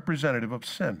 it's a representative of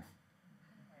sin.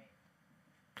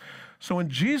 So when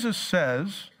Jesus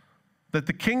says that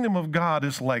the kingdom of God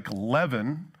is like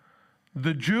leaven,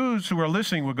 the Jews who are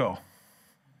listening would go,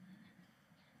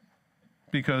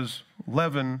 because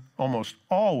leaven almost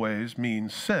always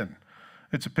means sin.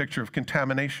 It's a picture of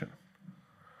contamination.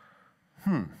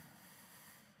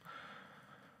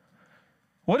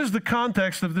 What is the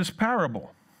context of this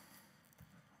parable?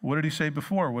 What did he say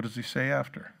before? What does he say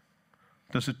after?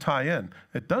 Does it tie in?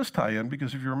 It does tie in,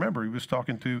 because if you remember, he was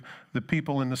talking to the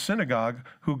people in the synagogue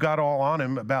who got all on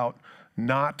him about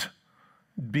not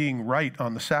being right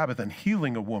on the Sabbath and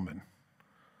healing a woman.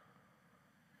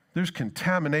 There's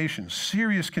contamination,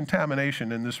 serious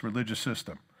contamination in this religious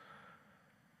system.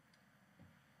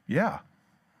 Yeah,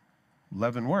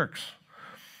 leaven works.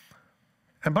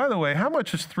 And by the way, how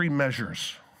much is 3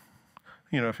 measures?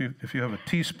 You know, if you have a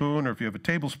teaspoon, or if you have a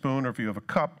tablespoon, or if you have a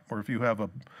cup, or if you have a,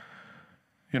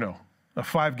 a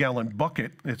 5-gallon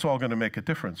bucket, it's all going to make a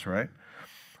difference, right?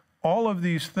 All of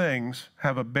these things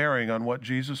have a bearing on what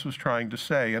Jesus was trying to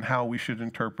say and how we should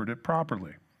interpret it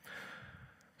properly.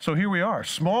 So here we are.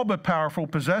 Small but powerful,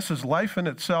 possesses life in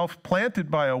itself, planted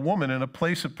by a woman in a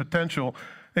place of potential.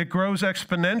 It grows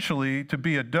exponentially to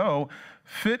be a dough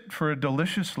fit for a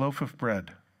delicious loaf of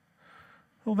bread.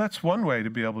 Well, that's one way to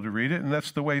be able to read it, and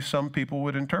that's the way some people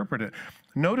would interpret it.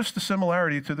 Notice the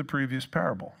similarity to the previous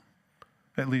parable,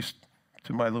 at least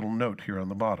to my little note here on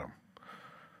the bottom.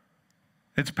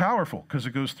 It's powerful because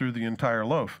it goes through the entire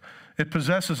loaf. It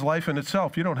possesses life in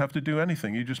itself. You don't have to do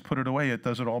anything. You just put it away. It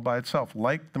does it all by itself,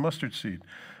 like the mustard seed.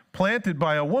 Planted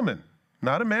by a woman,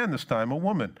 not a man this time, a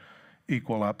woman.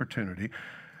 Equal opportunity.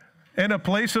 In a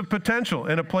place of potential,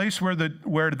 in a place where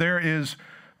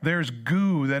there's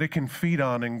goo that it can feed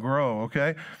on and grow,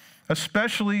 okay?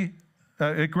 Especially,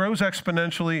 it grows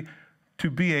exponentially to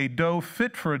be a dough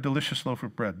fit for a delicious loaf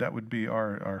of bread. That would be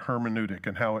our hermeneutic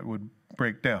and how it would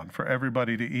break down for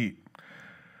everybody to eat.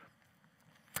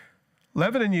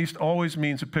 Leaven and yeast always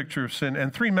means a picture of sin,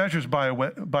 and 3 measures, by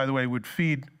the way, would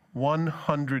feed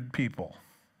 100 people.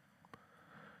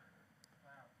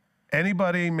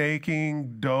 Anybody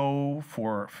making dough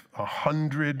for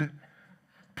 100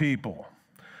 people?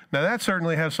 Now that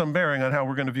certainly has some bearing on how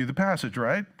we're going to view the passage,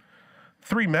 right?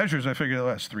 3 measures, I figure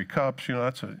that's 3 cups. You know,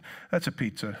 that's a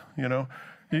pizza. You know,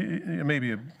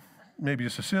 maybe a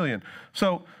Sicilian.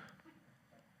 So,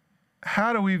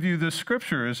 how do we view this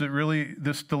scripture? Is it really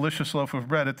this delicious loaf of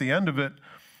bread at the end of it,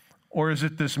 or is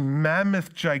it this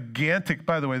mammoth, gigantic?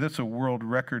 By the way, that's a world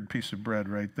record piece of bread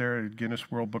right there.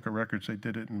 Guinness World Book of Records. They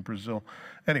did it in Brazil.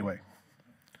 Anyway,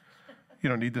 you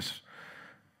don't need this.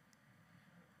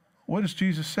 What is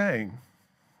Jesus saying?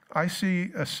 I see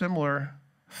a similar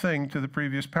thing to the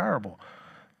previous parable.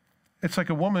 It's like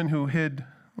a woman who hid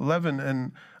leaven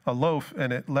in a loaf,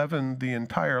 and it leavened the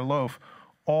entire loaf,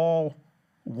 all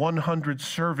 100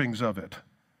 servings of it.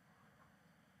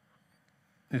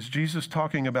 Is Jesus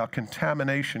talking about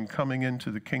contamination coming into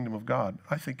the kingdom of God?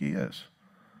 I think he is.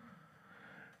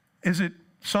 Is it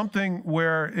something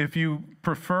where if you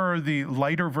prefer the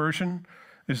lighter version,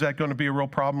 is that going to be a real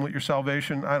problem with your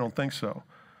salvation? I don't think so.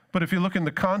 But if you look in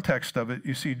the context of it,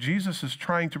 you see Jesus is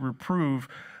trying to reprove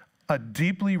a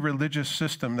deeply religious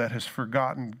system that has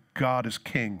forgotten God as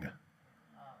king.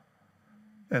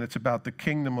 And it's about the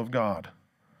kingdom of God.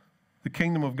 The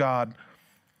kingdom of God,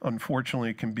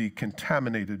 unfortunately, can be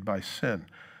contaminated by sin,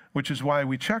 which is why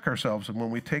we check ourselves and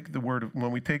when we take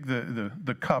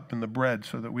the cup and the bread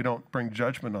so that we don't bring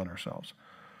judgment on ourselves.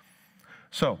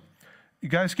 So, you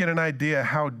guys get an idea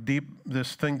how deep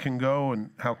this thing can go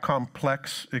and how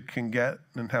complex it can get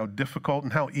and how difficult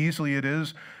and how easily it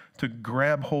is to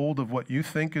grab hold of what you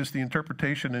think is the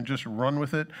interpretation and just run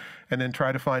with it and then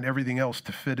try to find everything else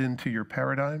to fit into your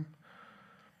paradigm?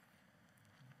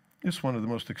 It's one of the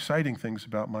most exciting things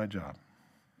about my job.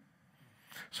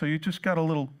 So you just got a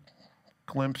little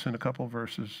glimpse in a couple of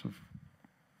verses of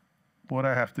what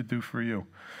I have to do for you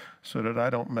so that I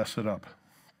don't mess it up.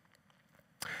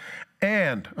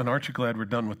 And aren't you glad we're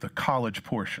done with the college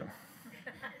portion?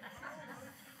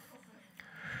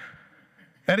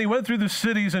 And he went through the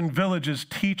cities and villages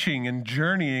teaching and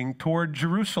journeying toward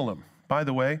Jerusalem. By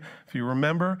the way, if you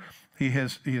remember, he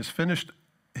has finished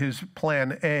his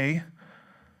plan A,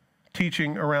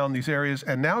 teaching around these areas,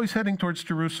 and now he's heading towards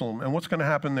Jerusalem. And what's going to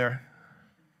happen there?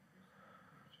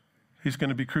 He's going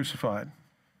to be crucified.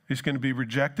 He's going to be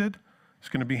rejected. He's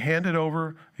going to be handed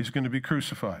over. He's going to be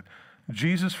crucified.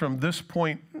 Jesus, from this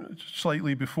point,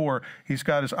 slightly before, he's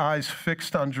got his eyes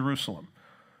fixed on Jerusalem.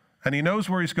 And he knows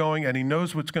where he's going, and he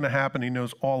knows what's going to happen. He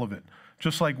knows all of it.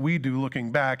 Just like we do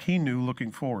looking back, he knew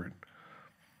looking forward.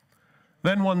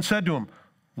 Then one said to him,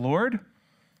 "Lord,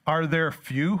 are there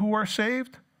few who are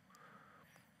saved?"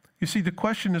 You see, the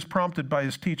question is prompted by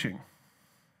his teaching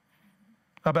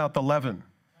about the leaven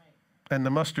and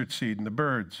the mustard seed and the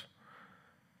birds.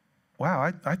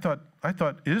 Wow, I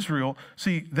thought Israel,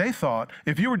 see, they thought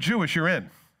if you were Jewish, you're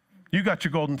in. You got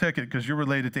your golden ticket because you're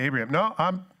related to Abraham. No,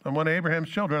 I'm one of Abraham's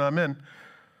children. I'm in.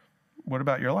 What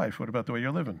about your life? What about the way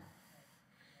you're living?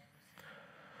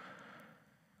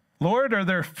 Lord, are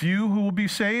there few who will be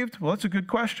saved? Well, that's a good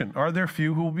question. Are there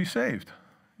few who will be saved?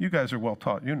 You guys are well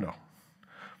taught, you know.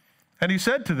 And he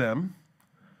said to them,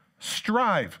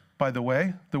 strive. By the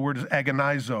way, the word is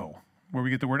agonizo. Where we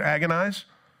get the word agonize?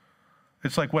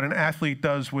 It's like what an athlete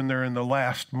does when they're in the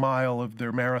last mile of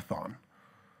their marathon.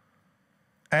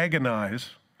 Agonize,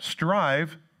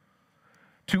 strive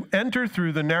to enter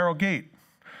through the narrow gate.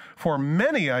 For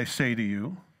many, I say to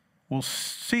you, will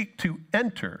seek to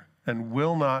enter and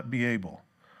will not be able.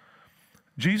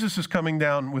 Jesus is coming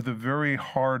down with a very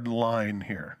hard line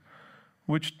here,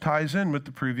 which ties in with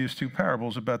the previous two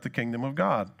parables about the kingdom of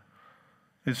God.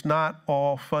 It's not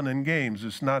all fun and games.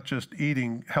 It's not just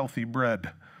eating healthy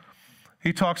bread.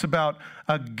 He talks about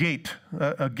a gate.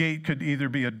 A gate could either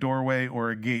be a doorway or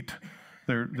a gate.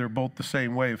 They're both the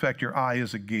same way. In fact, your eye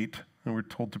is a gate, and we're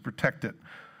told to protect it.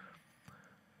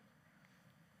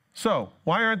 So,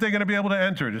 why aren't they going to be able to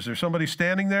enter it? Is there somebody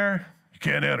standing there? You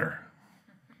can't enter.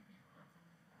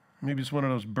 Maybe it's one of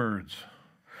those birds.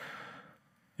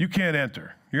 You can't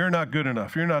enter. You're not good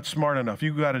enough. You're not smart enough.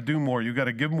 You've got to do more. You've got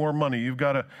to give more money. You've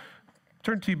got to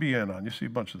turn TBN on. You see a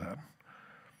bunch of that.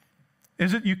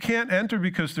 Is it you can't enter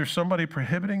because there's somebody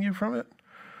prohibiting you from it?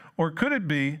 Or could it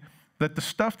be that the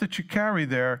stuff that you carry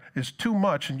there is too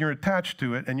much and you're attached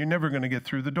to it and you're never going to get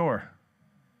through the door?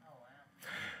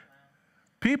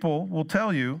 People will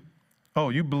tell you, oh,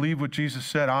 you believe what Jesus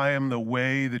said, I am the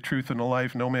way, the truth, and the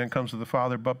life. No man comes to the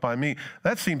Father but by me.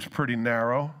 That seems pretty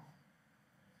narrow.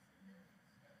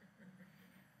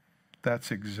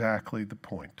 That's exactly the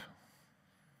point.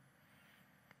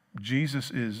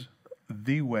 Jesus is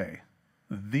the way,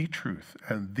 the truth,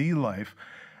 and the life,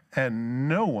 and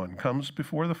no one comes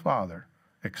before the Father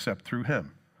except through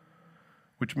him,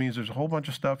 which means there's a whole bunch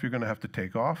of stuff you're going to have to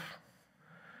take off,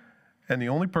 and the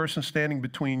only person standing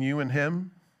between you and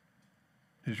him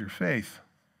is your faith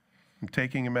and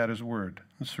taking him at his word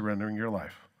and surrendering your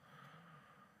life.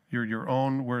 You're your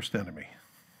own worst enemy.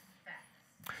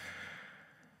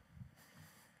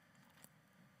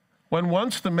 When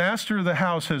once the master of the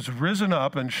house has risen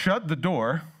up and shut the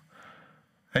door,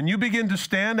 and you begin to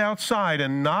stand outside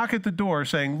and knock at the door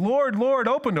saying, Lord, Lord,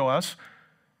 open to us,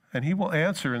 and he will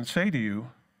answer and say to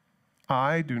you,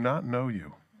 I do not know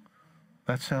you.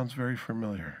 That sounds very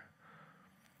familiar.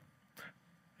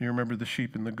 You remember the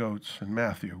sheep and the goats in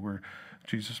Matthew, where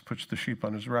Jesus puts the sheep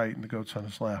on his right and the goats on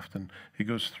his left, and he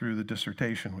goes through the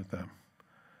dissertation with them.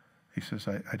 He says,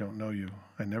 I don't know you.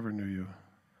 I never knew you.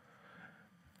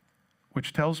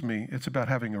 Which tells me it's about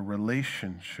having a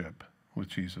relationship with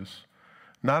Jesus,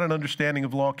 not an understanding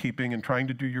of law keeping and trying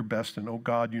to do your best and, oh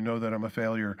God, you know that I'm a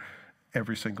failure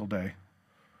every single day.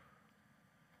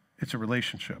 It's a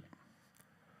relationship.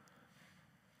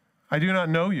 I do not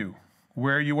know you,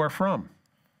 where you are from.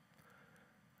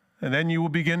 And then you will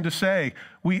begin to say,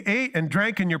 we ate and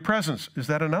drank in your presence. Is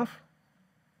that enough?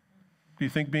 Do you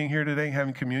think being here today,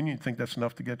 having communion, you think that's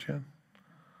enough to get you in?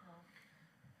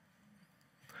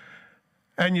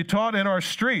 And you taught in our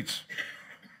streets.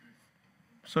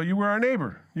 So you were our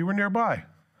neighbor. You were nearby.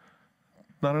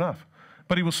 Not enough.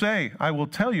 But he will say, I will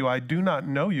tell you, I do not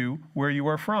know you where you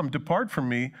are from. Depart from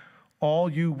me,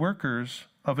 all you workers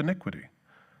of iniquity.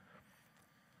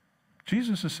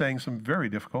 Jesus is saying some very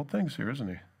difficult things here, isn't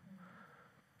he?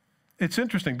 It's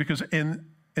interesting because in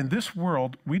this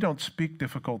world, we don't speak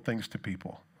difficult things to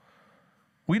people.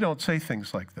 We don't say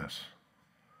things like this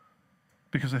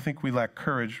because I think we lack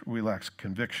courage, we lack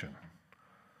conviction.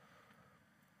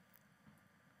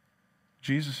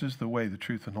 Jesus is the way, the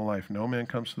truth, and the life. No man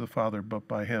comes to the Father but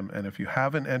by him. And if you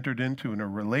haven't entered into a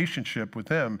relationship with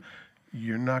him,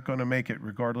 you're not going to make it,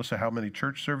 regardless of how many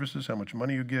church services, how much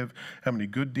money you give, how many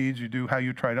good deeds you do, how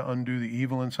you try to undo the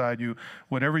evil inside you.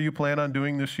 Whatever you plan on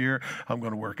doing this year, I'm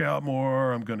going to work out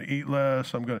more, I'm going to eat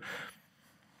less,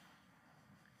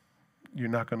 you're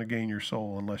not going to gain your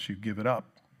soul unless you give it up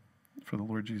for the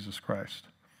Lord Jesus Christ.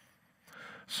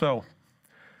 So,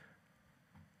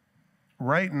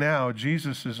 right now,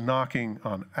 Jesus is knocking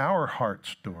on our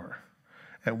heart's door,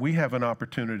 and we have an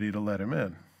opportunity to let him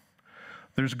in.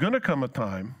 There's going to come a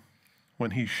time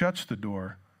when he shuts the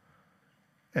door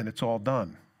and it's all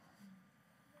done.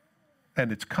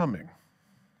 And it's coming.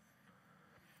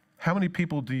 How many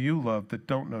people do you love that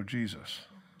don't know Jesus?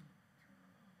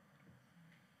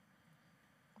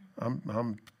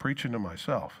 I'm preaching to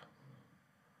myself.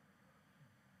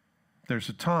 There's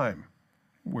a time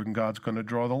when God's going to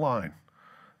draw the line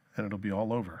and it'll be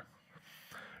all over.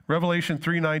 Revelation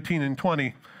 3:19 and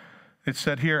 20. It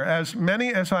said here, as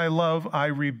many as I love, I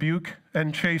rebuke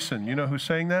and chasten. You know who's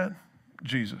saying that?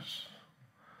 Jesus.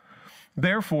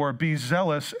 Therefore, be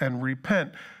zealous and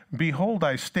repent. Behold,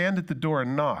 I stand at the door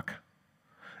and knock.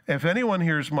 If anyone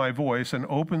hears my voice and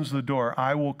opens the door,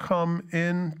 I will come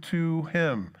into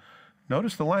him.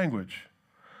 Notice the language.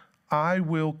 I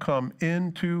will come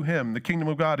into him. The kingdom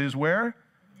of God is where?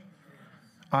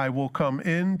 I will come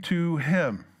into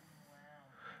him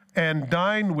and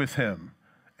dine with him.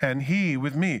 And he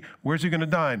with me. Where's he going to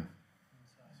dine?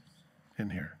 In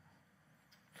here.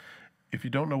 If you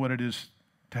don't know what it is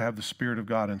to have the Spirit of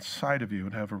God inside of you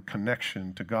and have a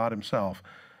connection to God himself,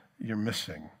 you're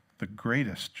missing the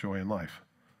greatest joy in life.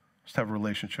 is to have a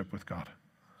relationship with God.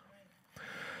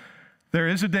 There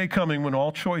is a day coming when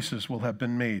all choices will have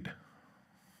been made.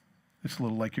 It's a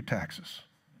little like your taxes,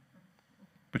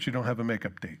 but you don't have a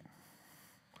makeup date.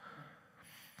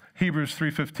 Hebrews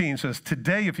 3:15 says,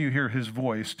 "Today if you hear his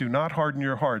voice, do not harden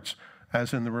your hearts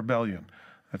as in the rebellion."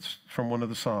 That's from one of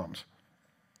the Psalms.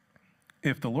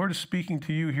 If the Lord is speaking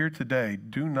to you here today,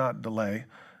 do not delay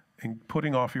in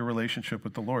putting off your relationship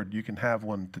with the Lord. You can have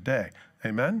one today.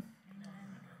 Amen?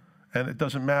 And it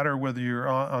doesn't matter whether you're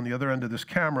on the other end of this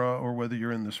camera or whether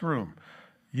you're in this room.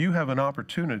 You have an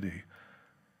opportunity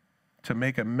to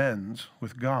make amends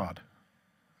with God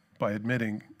by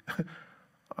admitting,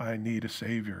 I need a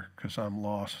Savior because I'm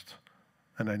lost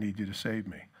and I need you to save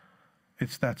me.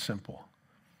 It's that simple.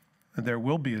 And there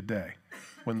will be a day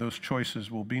when those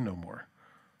choices will be no more.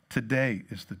 Today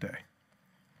is the day.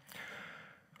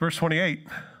 Verse 28,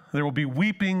 there will be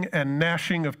weeping and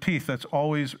gnashing of teeth. That's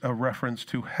always a reference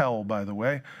to hell, by the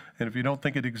way. And if you don't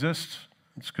think it exists,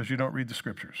 it's because you don't read the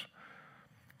scriptures.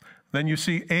 Then you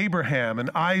see Abraham and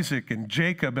Isaac and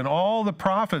Jacob and all the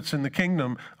prophets in the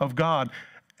kingdom of God,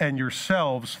 and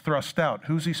yourselves thrust out.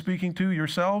 Who's he speaking to?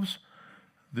 Yourselves?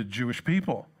 The Jewish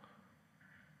people.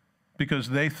 Because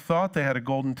they thought they had a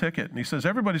golden ticket. And he says,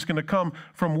 everybody's going to come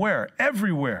from where?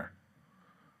 Everywhere.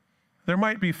 There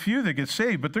might be few that get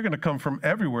saved, but they're going to come from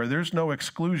everywhere. There's no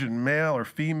exclusion, male or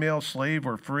female, slave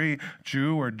or free,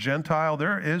 Jew or Gentile.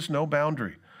 There is no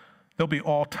boundary. There'll be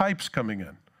all types coming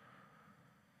in,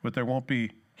 but there won't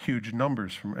be huge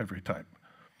numbers from every type.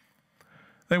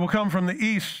 They will come from the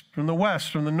east, from the west,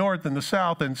 from the north and the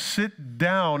south, and sit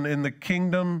down in the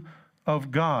kingdom of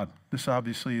God. This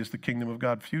obviously is the kingdom of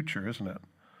God future, isn't it?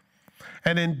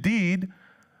 And indeed,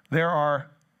 there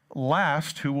are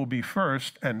last who will be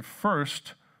first, and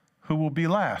first who will be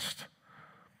last.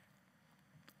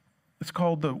 It's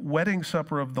called the wedding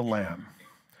supper of the Lamb.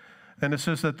 And it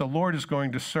says that the Lord is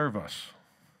going to serve us.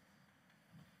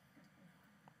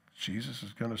 Jesus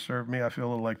is going to serve me. I feel a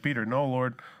little like Peter. No,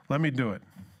 Lord, let me do it.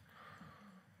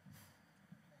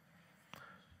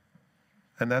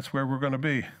 And that's where we're going to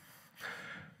be.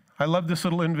 I love this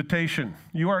little invitation.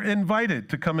 You are invited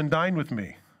to come and dine with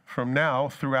me from now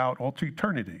throughout all to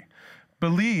eternity.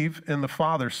 Believe in the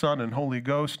Father, Son, and Holy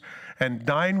Ghost, and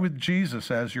dine with Jesus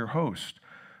as your host.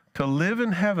 To live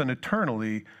in heaven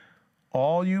eternally,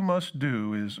 all you must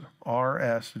do is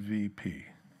RSVP.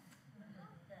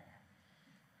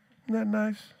 Isn't that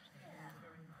nice?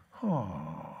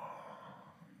 Oh.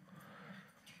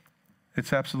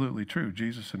 It's absolutely true.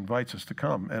 Jesus invites us to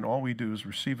come, and all we do is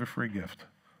receive a free gift.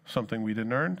 Something we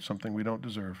didn't earn, something we don't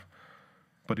deserve.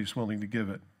 But he's willing to give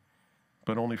it,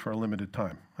 but only for a limited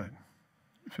time. I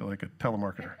feel like a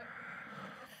telemarketer.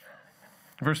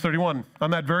 Verse 31,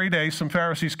 on that very day, some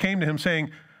Pharisees came to him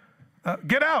saying,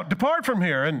 get out, depart from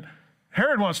here, and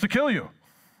Herod wants to kill you.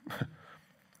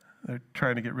 They're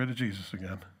trying to get rid of Jesus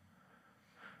again.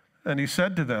 And he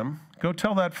said to them, go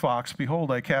tell that fox, behold,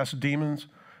 I cast out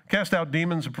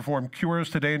demons and perform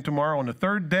cures today and tomorrow. On the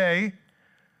third day,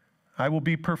 I will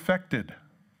be perfected.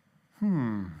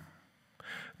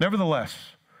 Nevertheless,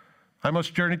 I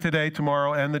must journey today,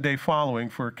 tomorrow, and the day following,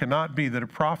 for it cannot be that a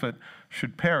prophet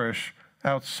should perish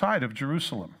outside of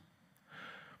Jerusalem.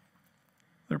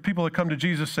 There are people that come to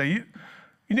Jesus and say,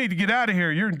 you need to get out of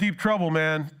here. You're in deep trouble,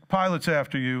 man. Pilate's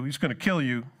after you. He's going to kill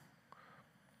you.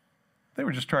 They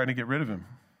were just trying to get rid of him.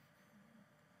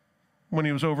 When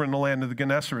he was over in the land of the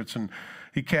Gennesarets and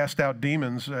he cast out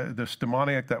demons, this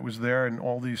demoniac that was there, and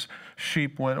all these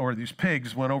sheep went, or these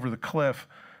pigs went over the cliff,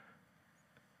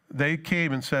 they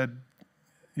came and said,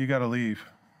 you got to leave.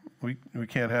 We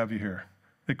can't have you here.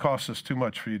 It costs us too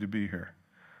much for you to be here.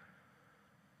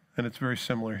 And it's very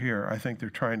similar here. I think they're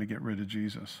trying to get rid of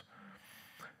Jesus.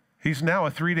 He's now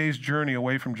a 3 days journey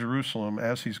away from Jerusalem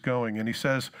as he's going, and he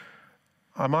says,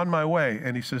 I'm on my way.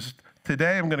 And he says,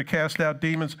 today I'm going to cast out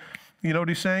demons. You know what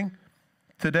he's saying?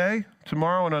 Today,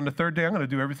 tomorrow, and on the third day, I'm going to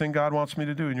do everything God wants me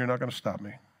to do, and you're not going to stop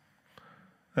me.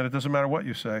 And it doesn't matter what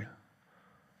you say.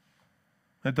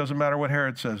 It doesn't matter what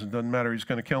Herod says. It doesn't matter. He's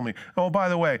going to kill me. Oh, by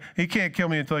the way, he can't kill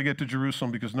me until I get to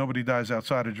Jerusalem because nobody dies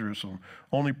outside of Jerusalem.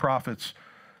 Only prophets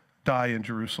die in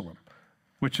Jerusalem,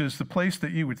 which is the place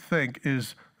that you would think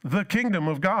is the kingdom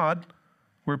of God,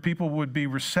 where people would be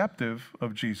receptive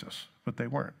of Jesus, but they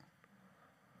weren't.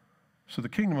 So the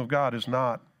kingdom of God is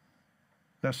not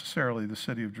necessarily the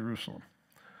city of Jerusalem.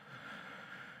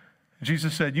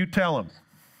 Jesus said, you tell him,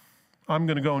 I'm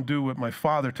going to go and do what my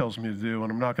Father tells me to do,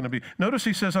 and I'm not going to be. Notice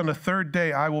he says on the third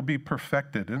day, I will be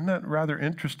perfected. Isn't that rather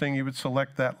interesting? You would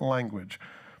select that language.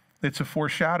 It's a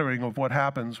foreshadowing of what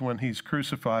happens when he's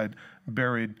crucified,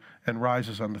 buried, and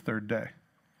rises on the third day.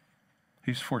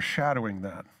 He's foreshadowing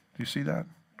that. Do you see that?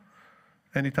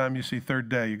 Anytime you see third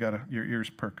day, your ears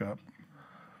perk up.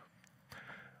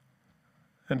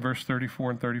 And verse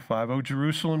 34 and 35, "O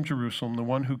Jerusalem, Jerusalem, the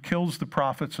one who kills the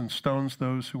prophets and stones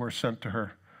those who are sent to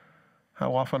her.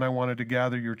 How often I wanted to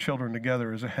gather your children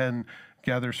together as a hen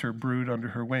gathers her brood under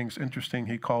her wings." Interesting,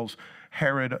 he calls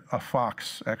Herod a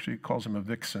fox. Actually, he calls him a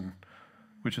vixen,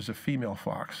 which is a female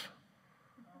fox.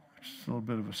 It's a little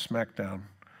bit of a smackdown.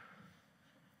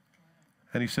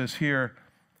 And he says here,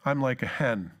 I'm like a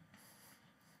hen,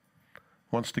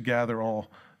 wants to gather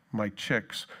all my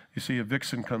chicks. You see, a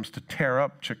vixen comes to tear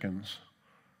up chickens.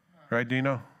 Right,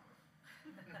 Dino?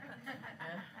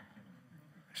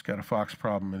 He's got a fox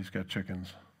problem and he's got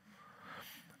chickens.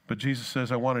 But Jesus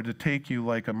says, I wanted to take you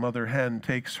like a mother hen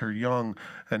takes her young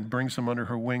and brings them under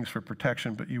her wings for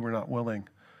protection, but you were not willing.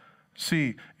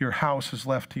 See, your house is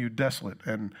left to you desolate.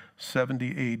 And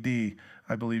 70 AD,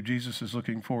 I believe Jesus is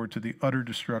looking forward to the utter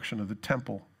destruction of the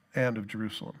temple and of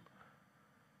Jerusalem.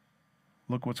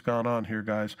 Look what's gone on here,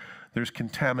 guys. There's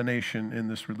contamination in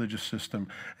this religious system,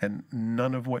 and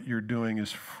none of what you're doing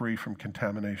is free from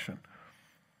contamination.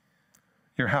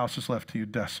 Your house is left to you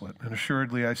desolate. And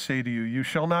assuredly, I say to you, you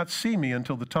shall not see me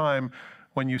until the time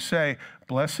when you say,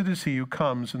 blessed is he who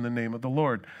comes in the name of the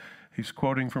Lord. He's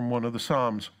quoting from one of the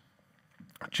Psalms.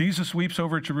 Jesus weeps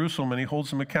over Jerusalem, and he holds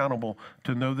them accountable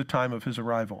to know the time of his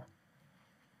arrival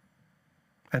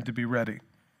and to be ready.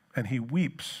 And he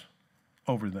weeps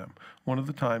over them. One of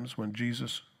the times when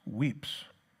Jesus weeps,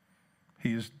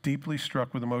 he is deeply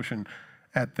struck with emotion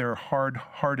at their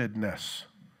hard-heartedness.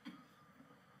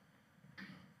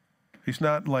 He's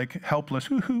not like helpless,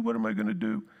 what am I going to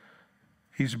do?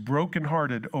 He's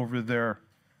brokenhearted over their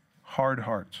hard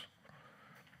hearts.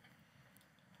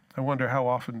 I wonder how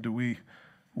often do we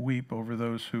weep over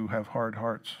those who have hard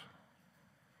hearts?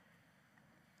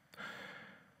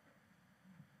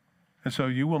 And so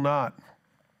you will not.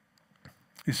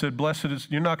 He said, blessed is,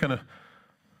 you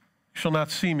shall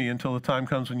not see me until the time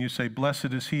comes when you say,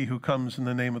 blessed is he who comes in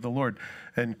the name of the Lord,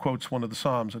 and quotes one of the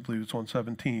Psalms, I believe it's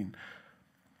 117.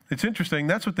 It's interesting,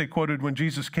 that's what they quoted when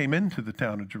Jesus came into the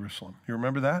town of Jerusalem. You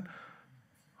remember that?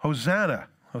 Hosanna,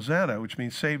 Hosanna, which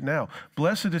means save now.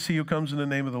 Blessed is he who comes in the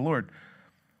name of the Lord.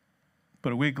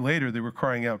 But a week later, they were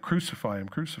crying out, crucify him,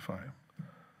 crucify him.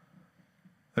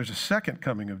 There's a second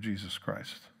coming of Jesus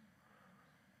Christ.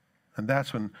 And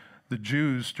that's when the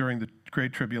Jews during the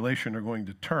Great Tribulation are going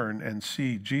to turn and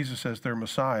see Jesus as their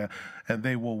Messiah, and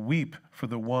they will weep for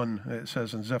the one, it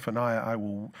says in Zephaniah,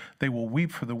 they will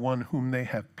weep for the one whom they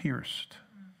have pierced.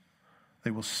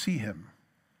 They will see him.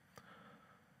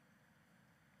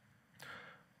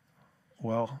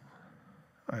 Well,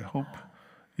 I hope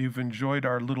you've enjoyed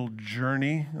our little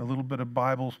journey, a little bit of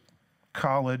Bible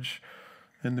college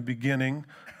in the beginning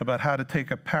about how to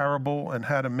take a parable and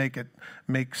how to make it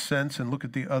make sense and look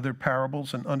at the other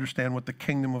parables and understand what the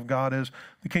kingdom of God is.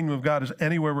 The kingdom of God is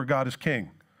anywhere where God is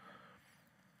king.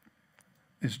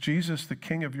 Is Jesus the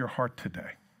king of your heart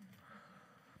today?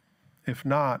 If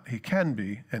not, he can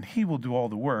be, and he will do all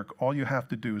the work. All you have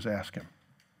to do is ask him.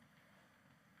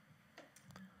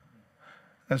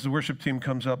 As the worship team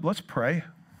comes up, let's pray.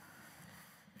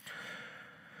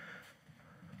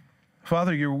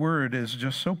 Father, your word is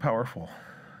just so powerful.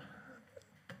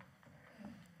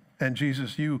 And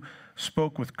Jesus, you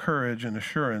spoke with courage and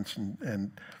assurance,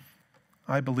 and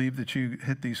I believe that you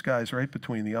hit these guys right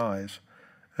between the eyes.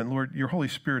 And Lord, your Holy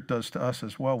Spirit does to us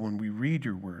as well when we read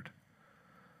your word.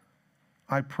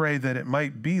 I pray that it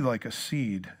might be like a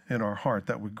seed in our heart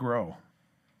that would grow,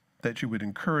 that you would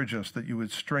encourage us, that you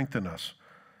would strengthen us,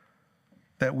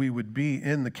 that we would be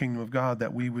in the kingdom of God,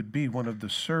 that we would be one of the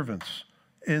servants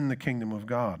in the kingdom of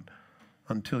God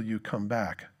until you come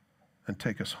back and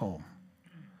take us home.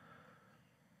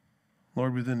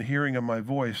 Lord, within the hearing of my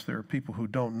voice, there are people who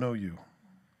don't know you.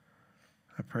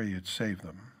 I pray you'd save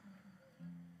them.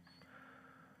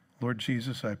 Lord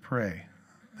Jesus, I pray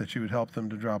that you would help them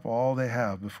to drop all they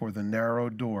have before the narrow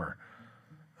door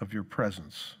of your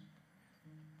presence,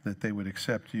 that they would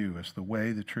accept you as the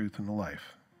way, the truth, and the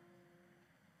life.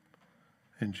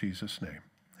 In Jesus' name,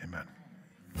 amen.